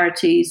the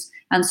charities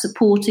and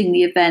supporting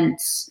the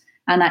events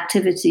and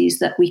activities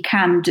that we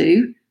can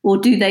do? Or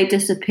do they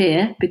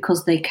disappear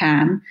because they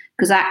can?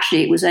 Because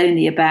actually it was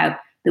only about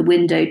the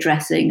window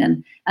dressing,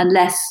 and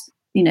unless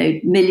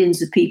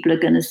millions of people are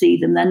going to see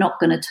them, they're not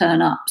going to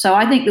turn up. So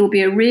I think there will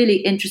be a really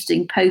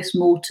interesting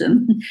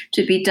post-mortem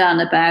to be done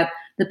about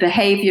the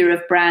behaviour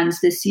of brands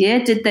this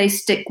year. Did they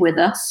stick with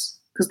us?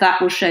 Because that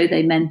will show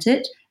they meant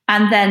it.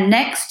 And then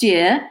next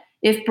year,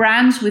 if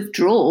brands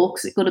withdraw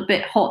because it got a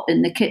bit hot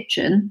in the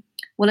kitchen,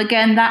 well,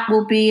 again, that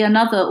will be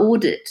another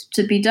audit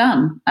to be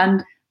done.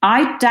 And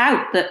I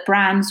doubt that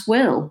brands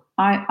will.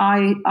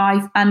 And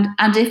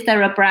if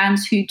there are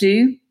brands who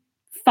do,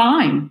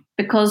 fine,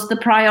 because the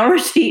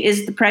priority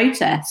is the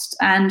protest.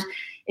 And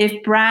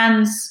if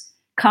brands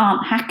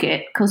can't hack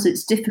it because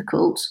it's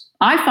difficult,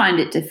 I find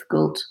it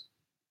difficult.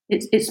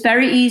 It's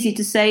very easy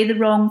to say the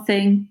wrong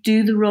thing,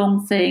 do the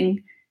wrong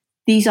thing.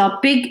 These are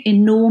big,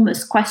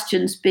 enormous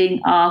questions being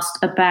asked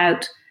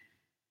about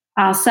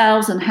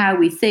ourselves and how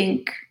we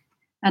think,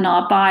 and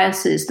our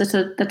biases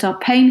that are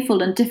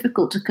painful and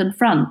difficult to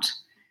confront.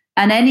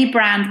 And any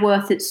brand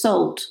worth its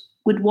salt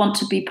would want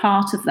to be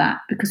part of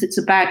that, because it's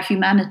about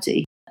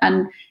humanity.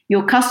 And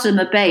your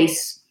customer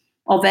base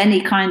of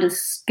any kind of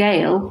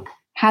scale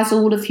has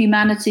all of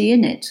humanity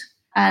in it.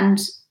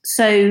 And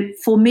so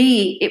for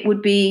me, it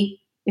would be,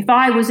 if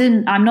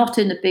I'm not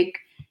in a big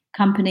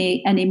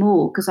company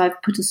anymore because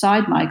I've put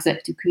aside my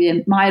executive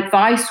career, my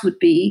advice would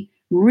be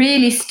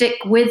really stick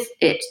with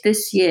it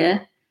this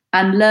year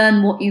and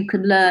learn what you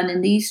can learn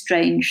in these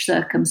strange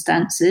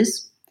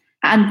circumstances.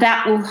 And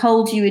that will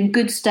hold you in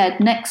good stead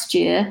next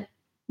year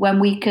when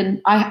we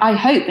can, I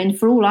hope, and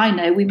for all I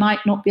know, we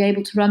might not be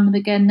able to run them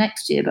again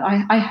next year, but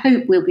I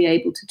hope we'll be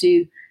able to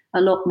do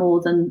a lot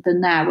more than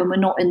now when we're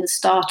not in the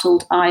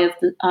startled eye of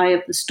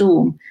the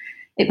storm.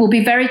 It will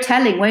be very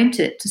telling, won't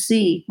it, to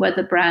see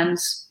whether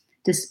brands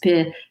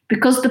disappear,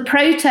 because the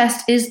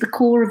protest is the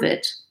core of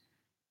it,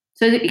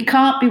 so that it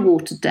can't be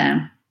watered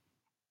down.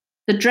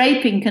 The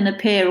draping can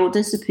appear or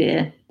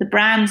disappear, the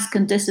brands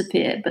can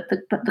disappear, but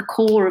the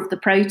core of the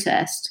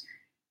protest,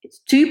 it's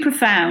too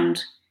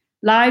profound.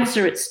 Lives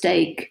are at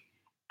stake.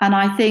 And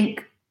I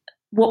think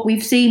what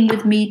we've seen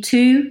with Me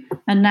Too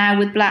and now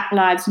with Black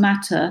Lives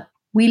Matter,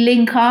 we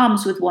link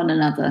arms with one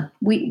another.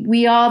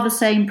 We are the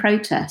same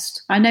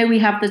protest. I know we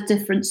have the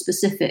different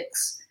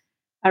specifics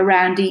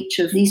around each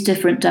of these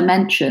different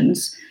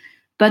dimensions,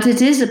 but it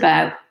is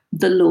about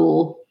the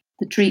law,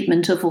 the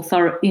treatment of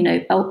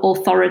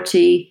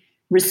authority,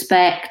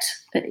 respect,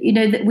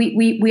 that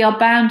we are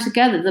bound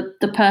together.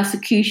 The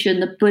persecution,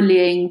 the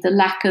bullying, the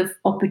lack of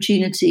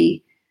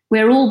opportunity,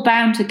 we're all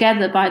bound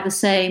together by the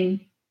same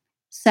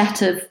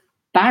set of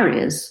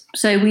barriers.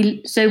 So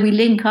we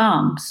link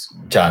arms.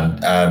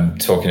 Jan,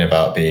 talking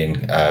about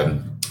being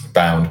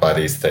bound by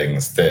these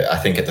things, I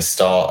think at the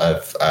start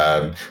of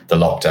the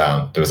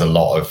lockdown, there was a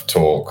lot of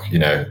talk,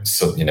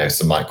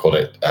 some might call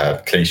it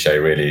cliche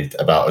really,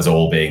 about us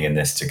all being in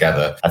this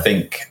together. I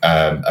think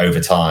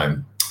over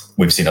time,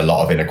 we've seen a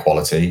lot of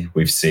inequality.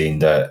 We've seen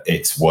that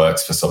it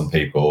works for some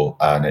people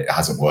and it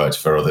hasn't worked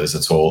for others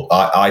at all.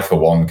 I for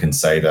one, can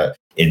say that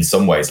in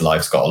some ways,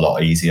 life's got a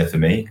lot easier for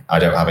me. I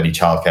don't have any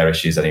childcare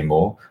issues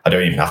anymore. I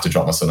don't even have to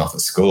drop my son off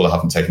at school. I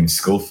haven't taken him to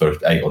school for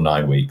 8 or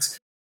 9 weeks.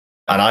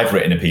 And I've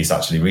written a piece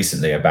actually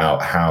recently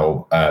about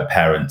how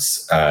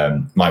parents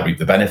might reap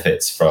the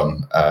benefits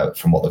from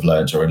what they've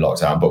learned during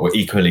lockdown. But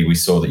we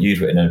saw that you'd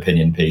written an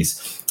opinion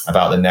piece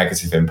about the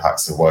negative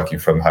impacts of working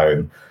from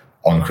home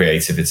on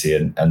creativity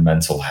and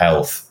mental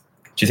health.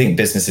 Do you think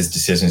businesses'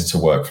 decisions to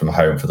work from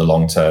home for the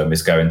long term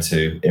is going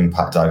to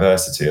impact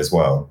diversity as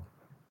well?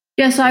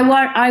 Yes, I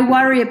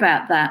worry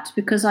about that,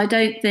 because I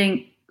don't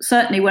think,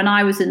 certainly when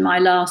I was in my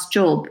last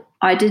job,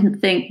 I didn't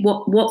think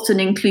what's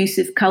an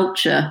inclusive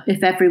culture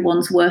if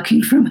everyone's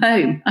working from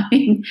home. I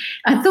mean,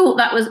 I thought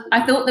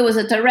there was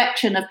a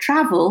direction of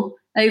travel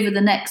over the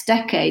next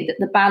decade, that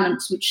the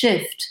balance would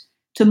shift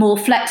to more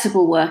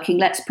flexible working.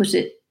 Let's put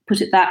it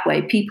that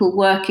way. People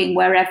working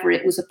wherever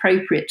it was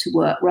appropriate to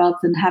work, rather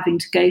than having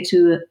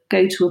to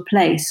go to a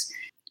place.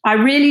 I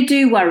really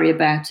do worry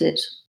about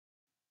it.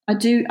 I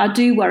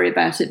do worry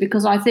about it,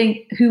 because I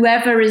think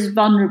whoever is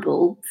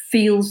vulnerable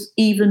feels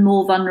even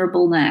more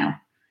vulnerable now.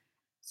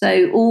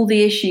 So all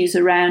the issues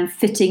around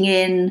fitting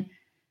in,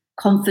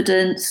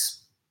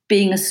 confidence,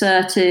 being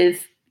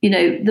assertive,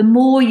 the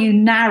more you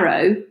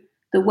narrow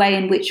the way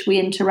in which we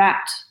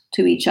interact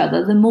to each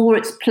other, the more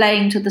it's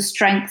playing to the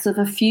strengths of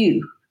a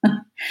few.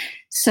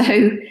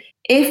 So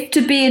if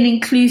to be an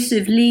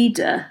inclusive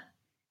leader,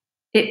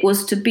 it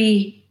was to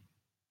be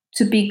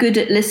good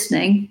at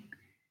listening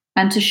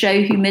and to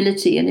show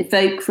humility and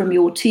evoke from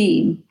your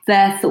team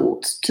their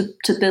thoughts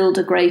to build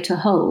a greater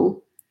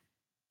whole,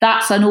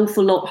 that's an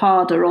awful lot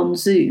harder on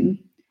Zoom.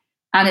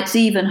 And it's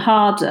even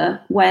harder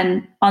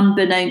when,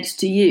 unbeknownst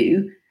to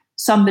you,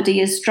 somebody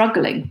is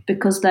struggling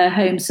because their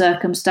home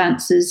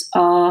circumstances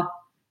are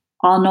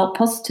not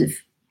positive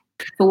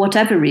for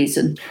whatever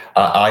reason.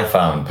 I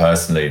found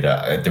personally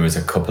that there was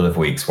a couple of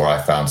weeks where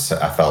I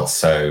felt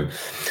so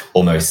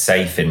almost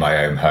safe in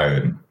my own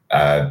home,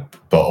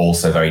 but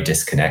also very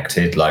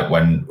disconnected. Like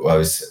when I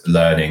was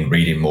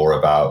reading more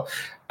about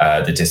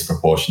the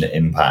disproportionate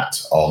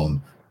impact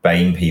on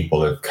BAME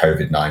people of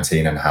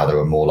COVID-19 and how they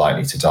were more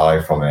likely to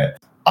die from it,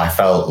 I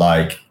felt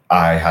like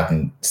I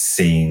hadn't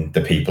seen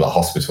the people at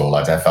hospital.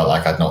 I felt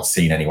like I'd not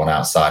seen anyone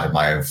outside of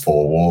my own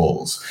four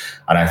walls.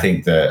 And I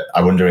think that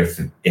I wonder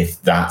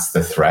if that's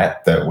the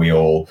threat, that we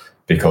all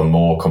become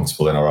more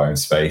comfortable in our own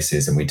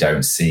spaces and we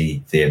don't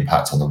see the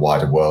impact on the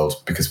wider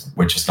world because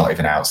we're just not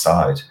even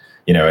outside.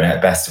 And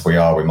at best, if we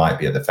are, we might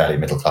be at the fairly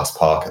middle-class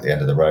park at the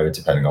end of the road,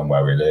 depending on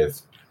where we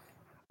live.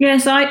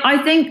 Yes, I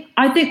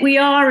think we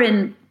are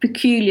in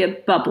peculiar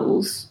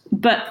bubbles,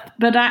 but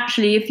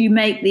actually, if you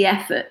make the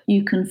effort,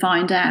 you can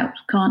find out,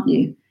 can't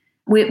you?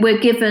 We're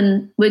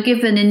given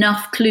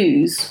enough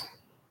clues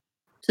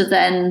to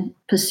then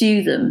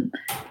pursue them.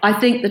 I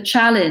think the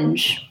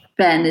challenge,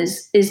 Ben,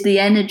 is the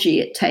energy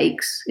it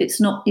takes.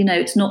 It's not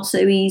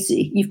so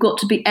easy. You've got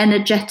to be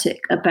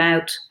energetic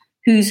about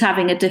who's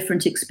having a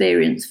different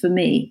experience than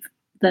me,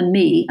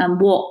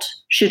 and what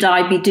should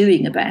I be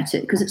doing about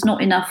it? Because it's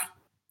not enough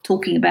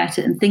talking about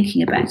it and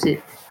thinking about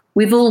it.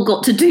 We've all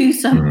got to do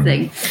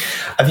something.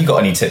 Have you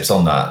got any tips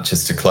on that,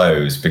 just to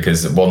close?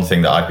 Because one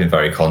thing that I've been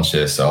very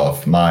conscious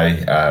of, my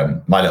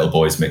little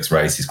boy's mixed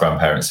race, his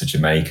grandparents are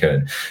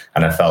Jamaican,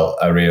 and I felt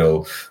a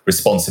real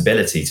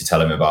responsibility to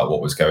tell him about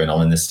what was going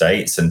on in the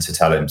States and to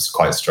tell him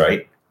quite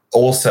straight.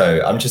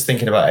 Also, I'm just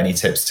thinking about any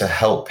tips to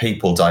help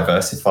people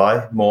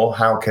diversify more.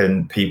 How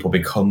can people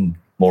become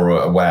more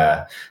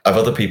aware of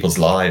other people's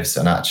lives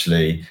and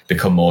actually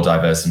become more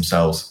diverse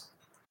themselves?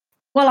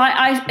 Well,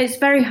 it's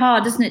very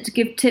hard, isn't it, to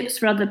give tips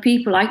for other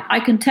people. I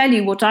can tell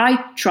you what I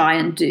try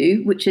and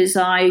do, which is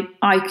I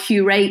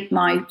curate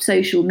my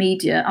social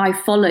media. I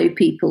follow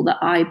people that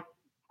I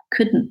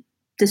couldn't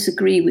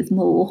disagree with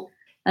more.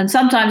 And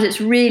sometimes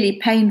it's really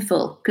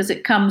painful because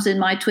it comes in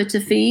my Twitter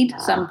feed,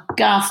 some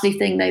ghastly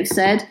thing they've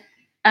said.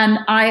 And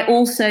I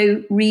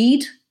also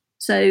read.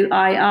 So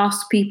I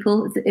ask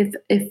people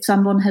if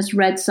someone has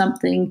read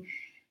something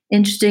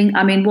interesting.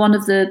 I mean, one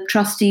of the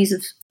trustees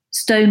of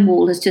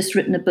Stonewall has just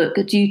written a book,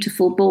 A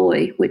Dutiful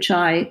Boy, which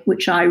I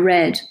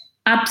read.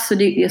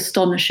 Absolutely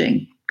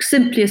astonishing,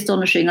 simply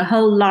astonishing, a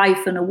whole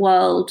life and a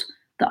world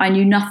that I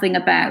knew nothing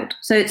about.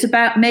 So it's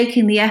about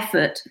making the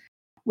effort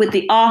with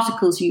the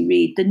articles you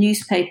read, the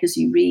newspapers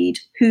you read,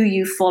 who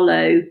you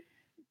follow,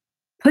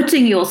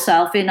 putting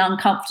yourself in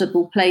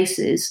uncomfortable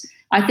places.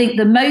 I think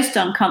the most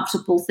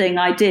uncomfortable thing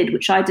I did,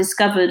 which I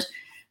discovered,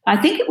 I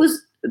think it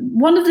was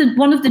one of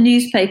the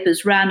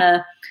newspapers ran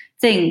a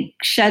thing,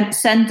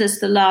 send us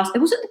the last, it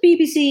wasn't the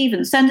BBC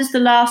even, send us the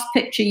last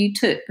picture you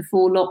took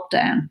before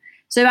lockdown.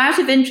 So out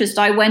of interest,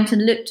 I went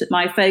and looked at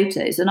my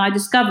photos and I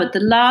discovered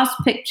the last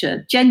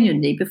picture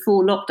genuinely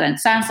before lockdown. It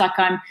sounds like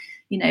I'm,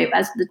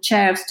 as the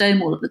chair of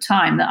Stonewall at the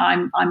time, that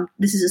I'm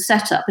this is a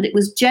setup, but it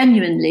was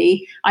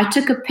genuinely, I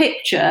took a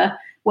picture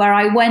where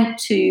I went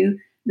to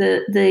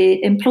the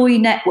employee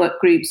network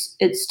groups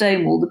at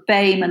Stonewall, the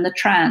BAME and the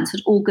Trans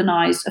had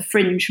organised a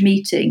fringe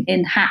meeting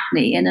in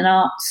Hackney in an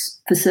arts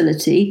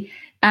facility.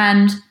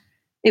 And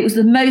it was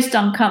the most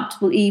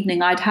uncomfortable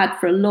evening I'd had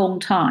for a long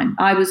time.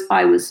 I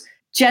was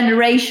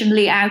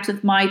generationally out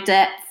of my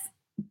depth,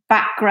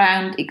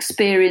 background,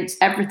 experience,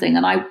 everything.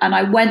 And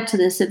I went to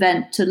this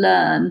event to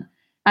learn.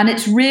 And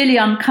it's really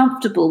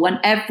uncomfortable when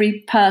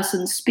every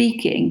person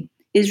speaking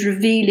is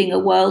revealing a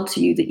world to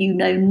you that you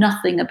know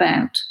nothing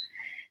about.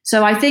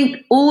 So I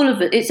think all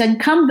of it, it's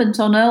incumbent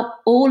on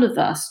all of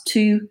us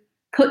to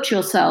put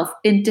yourself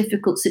in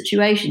difficult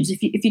situations.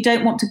 If you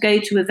don't want to go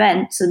to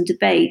events and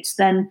debates,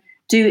 then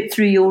do it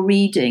through your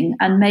reading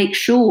and make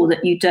sure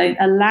that you don't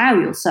allow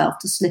yourself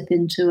to slip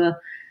into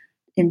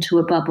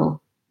a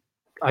bubble.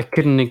 I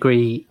couldn't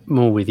agree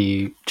more with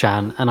you,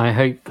 Jan, and I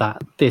hope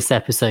that this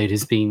episode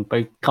has been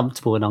both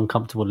comfortable and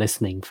uncomfortable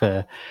listening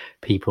for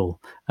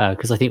people,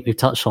 because I think we've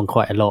touched on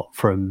quite a lot,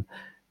 from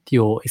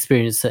your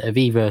experience at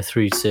Aviva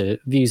through to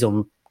views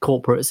on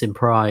corporates in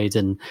Pride,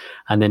 and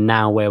then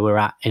now where we're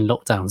at in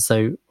lockdown.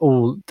 So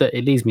all that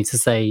it leaves me to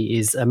say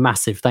is a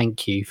massive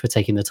thank you for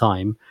taking the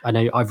time. I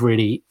know I've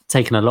really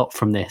taken a lot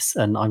from this,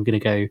 and I'm going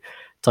to go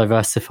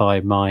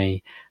diversify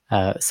my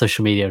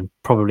social media and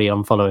probably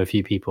unfollow a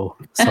few people.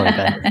 Sorry,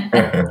 Ben.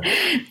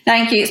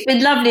 Thank you. It's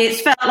been lovely.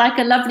 It's felt like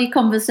a lovely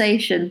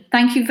conversation.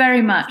 Thank you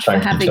very much for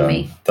having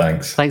me.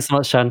 Thanks so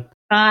much, Jan.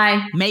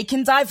 Bye.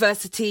 Making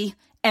diversity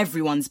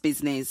everyone's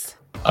business.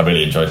 I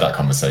really enjoyed that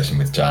conversation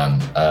with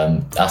Jan.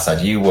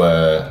 Asad, you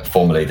were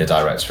formerly the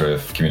Director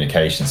of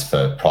Communications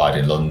for Pride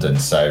in London,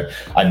 so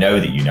I know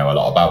that you know a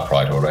lot about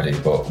Pride already,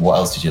 but what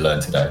else did you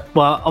learn today?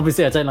 Well,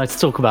 obviously I don't like to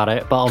talk about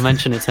it, but I'll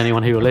mention it to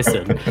anyone who will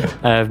listen.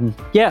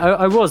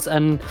 I was,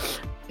 and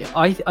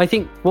I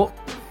think what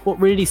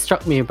really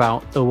struck me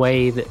about the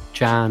way that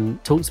Jan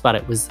talks about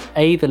it was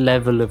the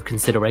level of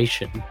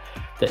consideration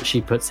that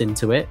she puts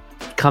into it,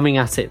 coming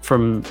at it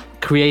from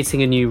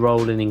creating a new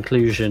role in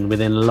inclusion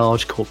within a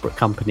large corporate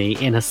company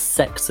in a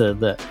sector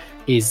that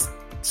is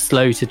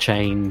slow to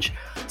change,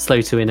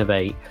 slow to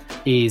innovate,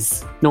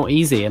 is not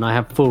easy. And I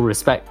have full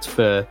respect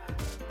for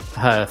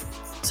her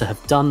to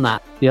have done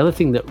that. The other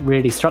thing that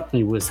really struck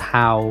me was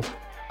how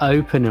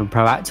open and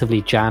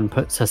proactively Jan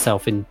puts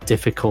herself in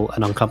difficult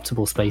and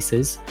uncomfortable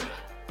spaces,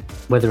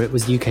 whether it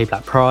was UK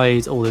Black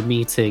Pride or the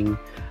meeting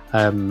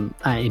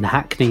in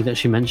Hackney that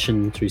she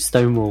mentioned through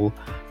Stonewall.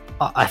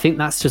 I think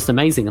that's just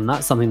amazing, and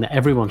that's something that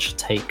everyone should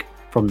take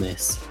from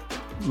this,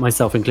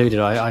 myself included.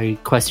 I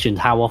questioned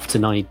how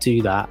often I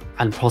do that,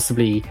 and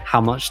possibly how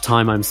much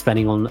time I'm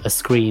spending on a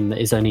screen that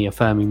is only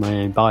affirming my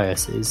own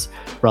biases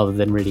rather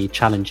than really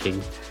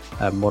challenging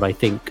what I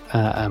think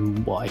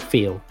and what I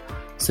feel.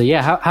 So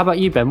yeah, how about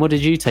you, Ben? What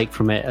did you take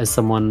from it as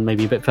someone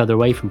maybe a bit further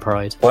away from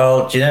Pride?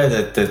 Well, do you know,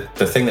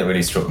 the thing that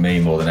really struck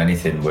me more than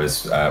anything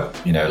was,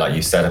 like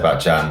you said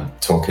about Jan,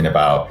 talking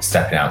about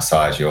stepping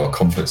outside your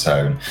comfort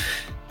zone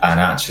and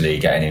actually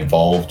getting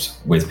involved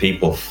with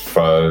people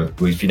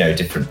with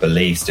different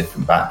beliefs,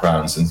 different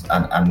backgrounds.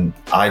 And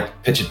I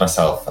pictured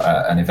myself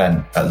at an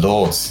event at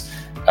Lord's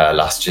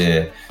last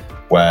year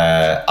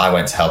where I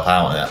went to help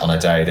out on a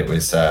day that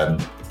was...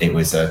 It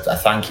was a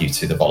thank you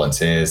to the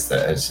volunteers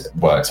that had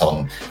worked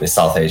on the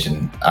South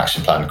Asian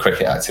Action Plan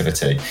cricket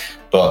activity.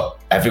 But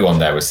everyone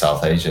there was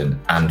South Asian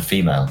and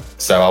female.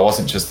 So I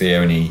wasn't just the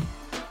only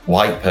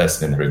white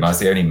person in the room, I was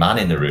the only man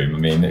in the room. I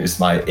mean, it was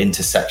my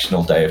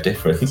intersectional day of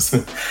difference.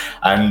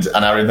 and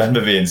I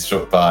remember being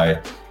struck by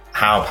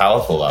how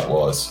powerful that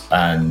was.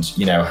 And,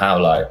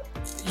 how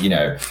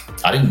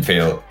I didn't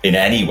feel in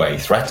any way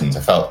threatened.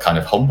 I felt kind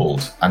of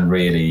humbled and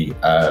really,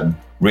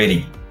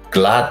 really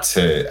glad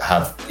to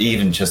have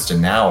even just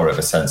an hour of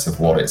a sense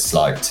of what it's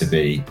like to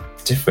be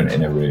different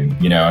in a room,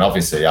 and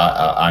obviously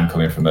I'm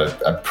coming from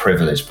a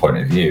privileged point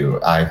of view.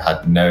 I've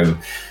had no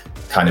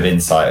kind of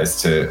insight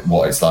as to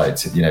what it's like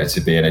to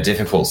be in a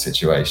difficult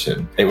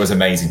situation. It was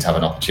amazing to have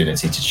an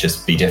opportunity to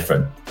just be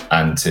different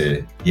and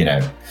to,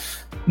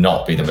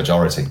 not be the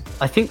majority.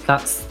 I think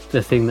that's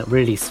the thing that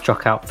really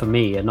struck out for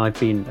me, and I've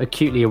been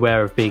acutely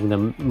aware of being the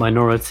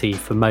minority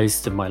for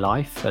most of my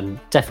life and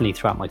definitely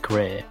throughout my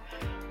career.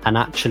 And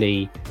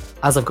actually,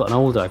 as I've gotten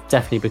older, I've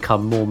definitely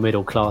become more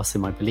middle class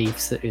in my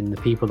beliefs, in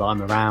the people that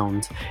I'm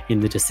around,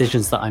 in the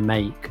decisions that I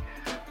make.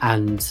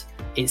 And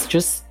it's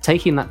just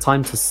taking that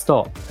time to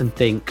stop and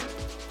think,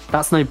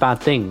 that's no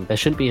bad thing. There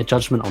shouldn't be a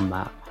judgment on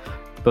that.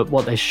 But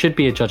what there should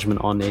be a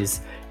judgment on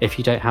is if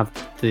you don't have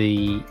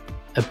the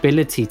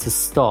ability to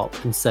stop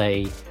and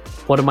say,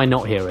 what am I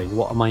not hearing?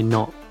 What am I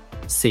not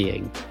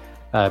seeing?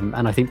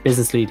 And I think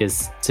business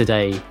leaders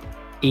today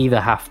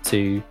either have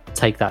to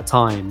take that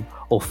time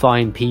or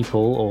find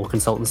people or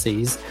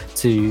consultancies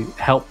to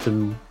help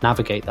them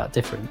navigate that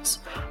difference.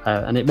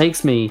 And it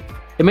makes me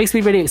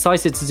really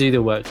excited to do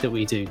the work that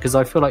we do, because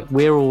I feel like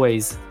we're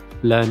always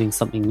learning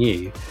something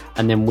new,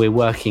 and then we're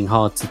working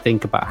hard to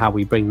think about how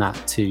we bring that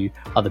to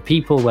other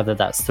people, whether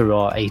that's through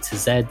our A to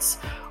Zs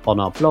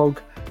on our blog,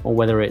 or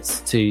whether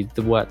it's to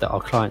the work that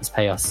our clients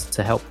pay us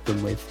to help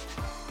them with.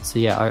 So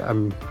yeah,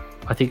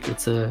 I think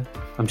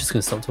I'm just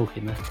going to stop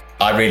talking there.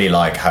 I really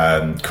like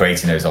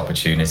creating those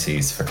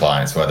opportunities for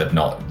clients where they've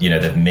not,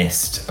 they've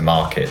missed a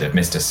market, they've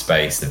missed a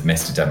space, they've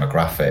missed a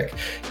demographic.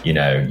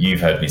 You've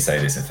heard me say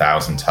this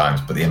 1,000 times,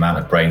 but the amount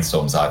of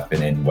brainstorms I've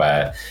been in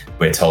where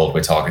we're told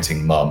we're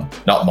targeting mum,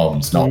 not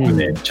mums, not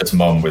women, just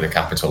mum with a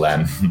capital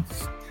M.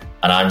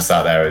 And I'm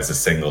sat there as a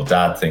single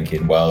dad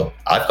thinking, well,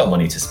 I've got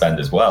money to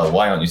spend as well.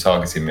 Why aren't you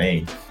targeting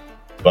me?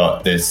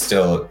 But there's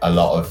still a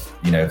lot of,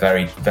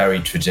 very, very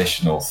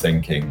traditional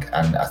thinking.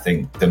 And I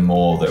think the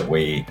more that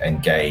we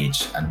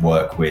engage and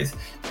work with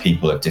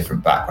people of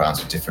different backgrounds,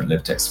 with different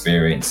lived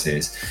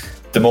experiences,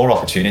 the more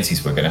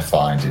opportunities we're going to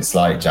find. It's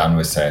like Jan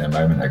was saying a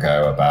moment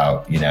ago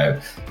about,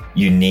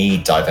 you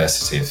need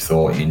diversity of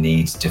thought. You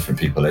need different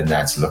people in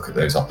there to look at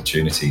those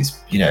opportunities,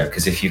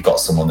 because if you've got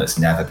someone that's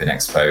never been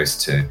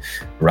exposed to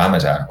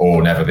Ramadan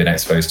or never been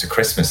exposed to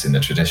Christmas in the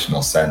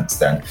traditional sense,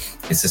 then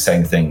it's the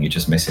same thing. You're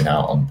just missing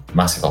out on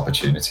massive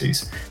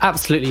opportunities.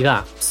 Absolutely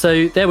that.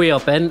 So there we are,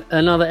 Ben,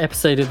 another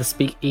episode of the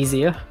Speak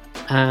Easier.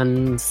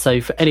 And so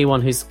for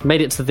anyone who's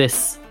made it to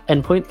this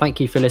endpoint, thank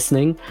you for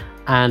listening.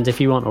 And if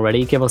you aren't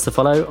already, give us a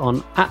follow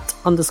on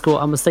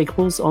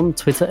 @_unmistakable on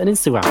Twitter and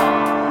Instagram.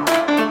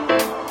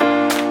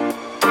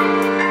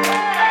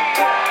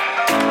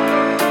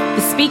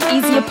 The Speak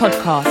Easier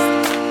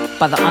podcast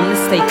by the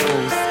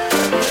Unmistakable.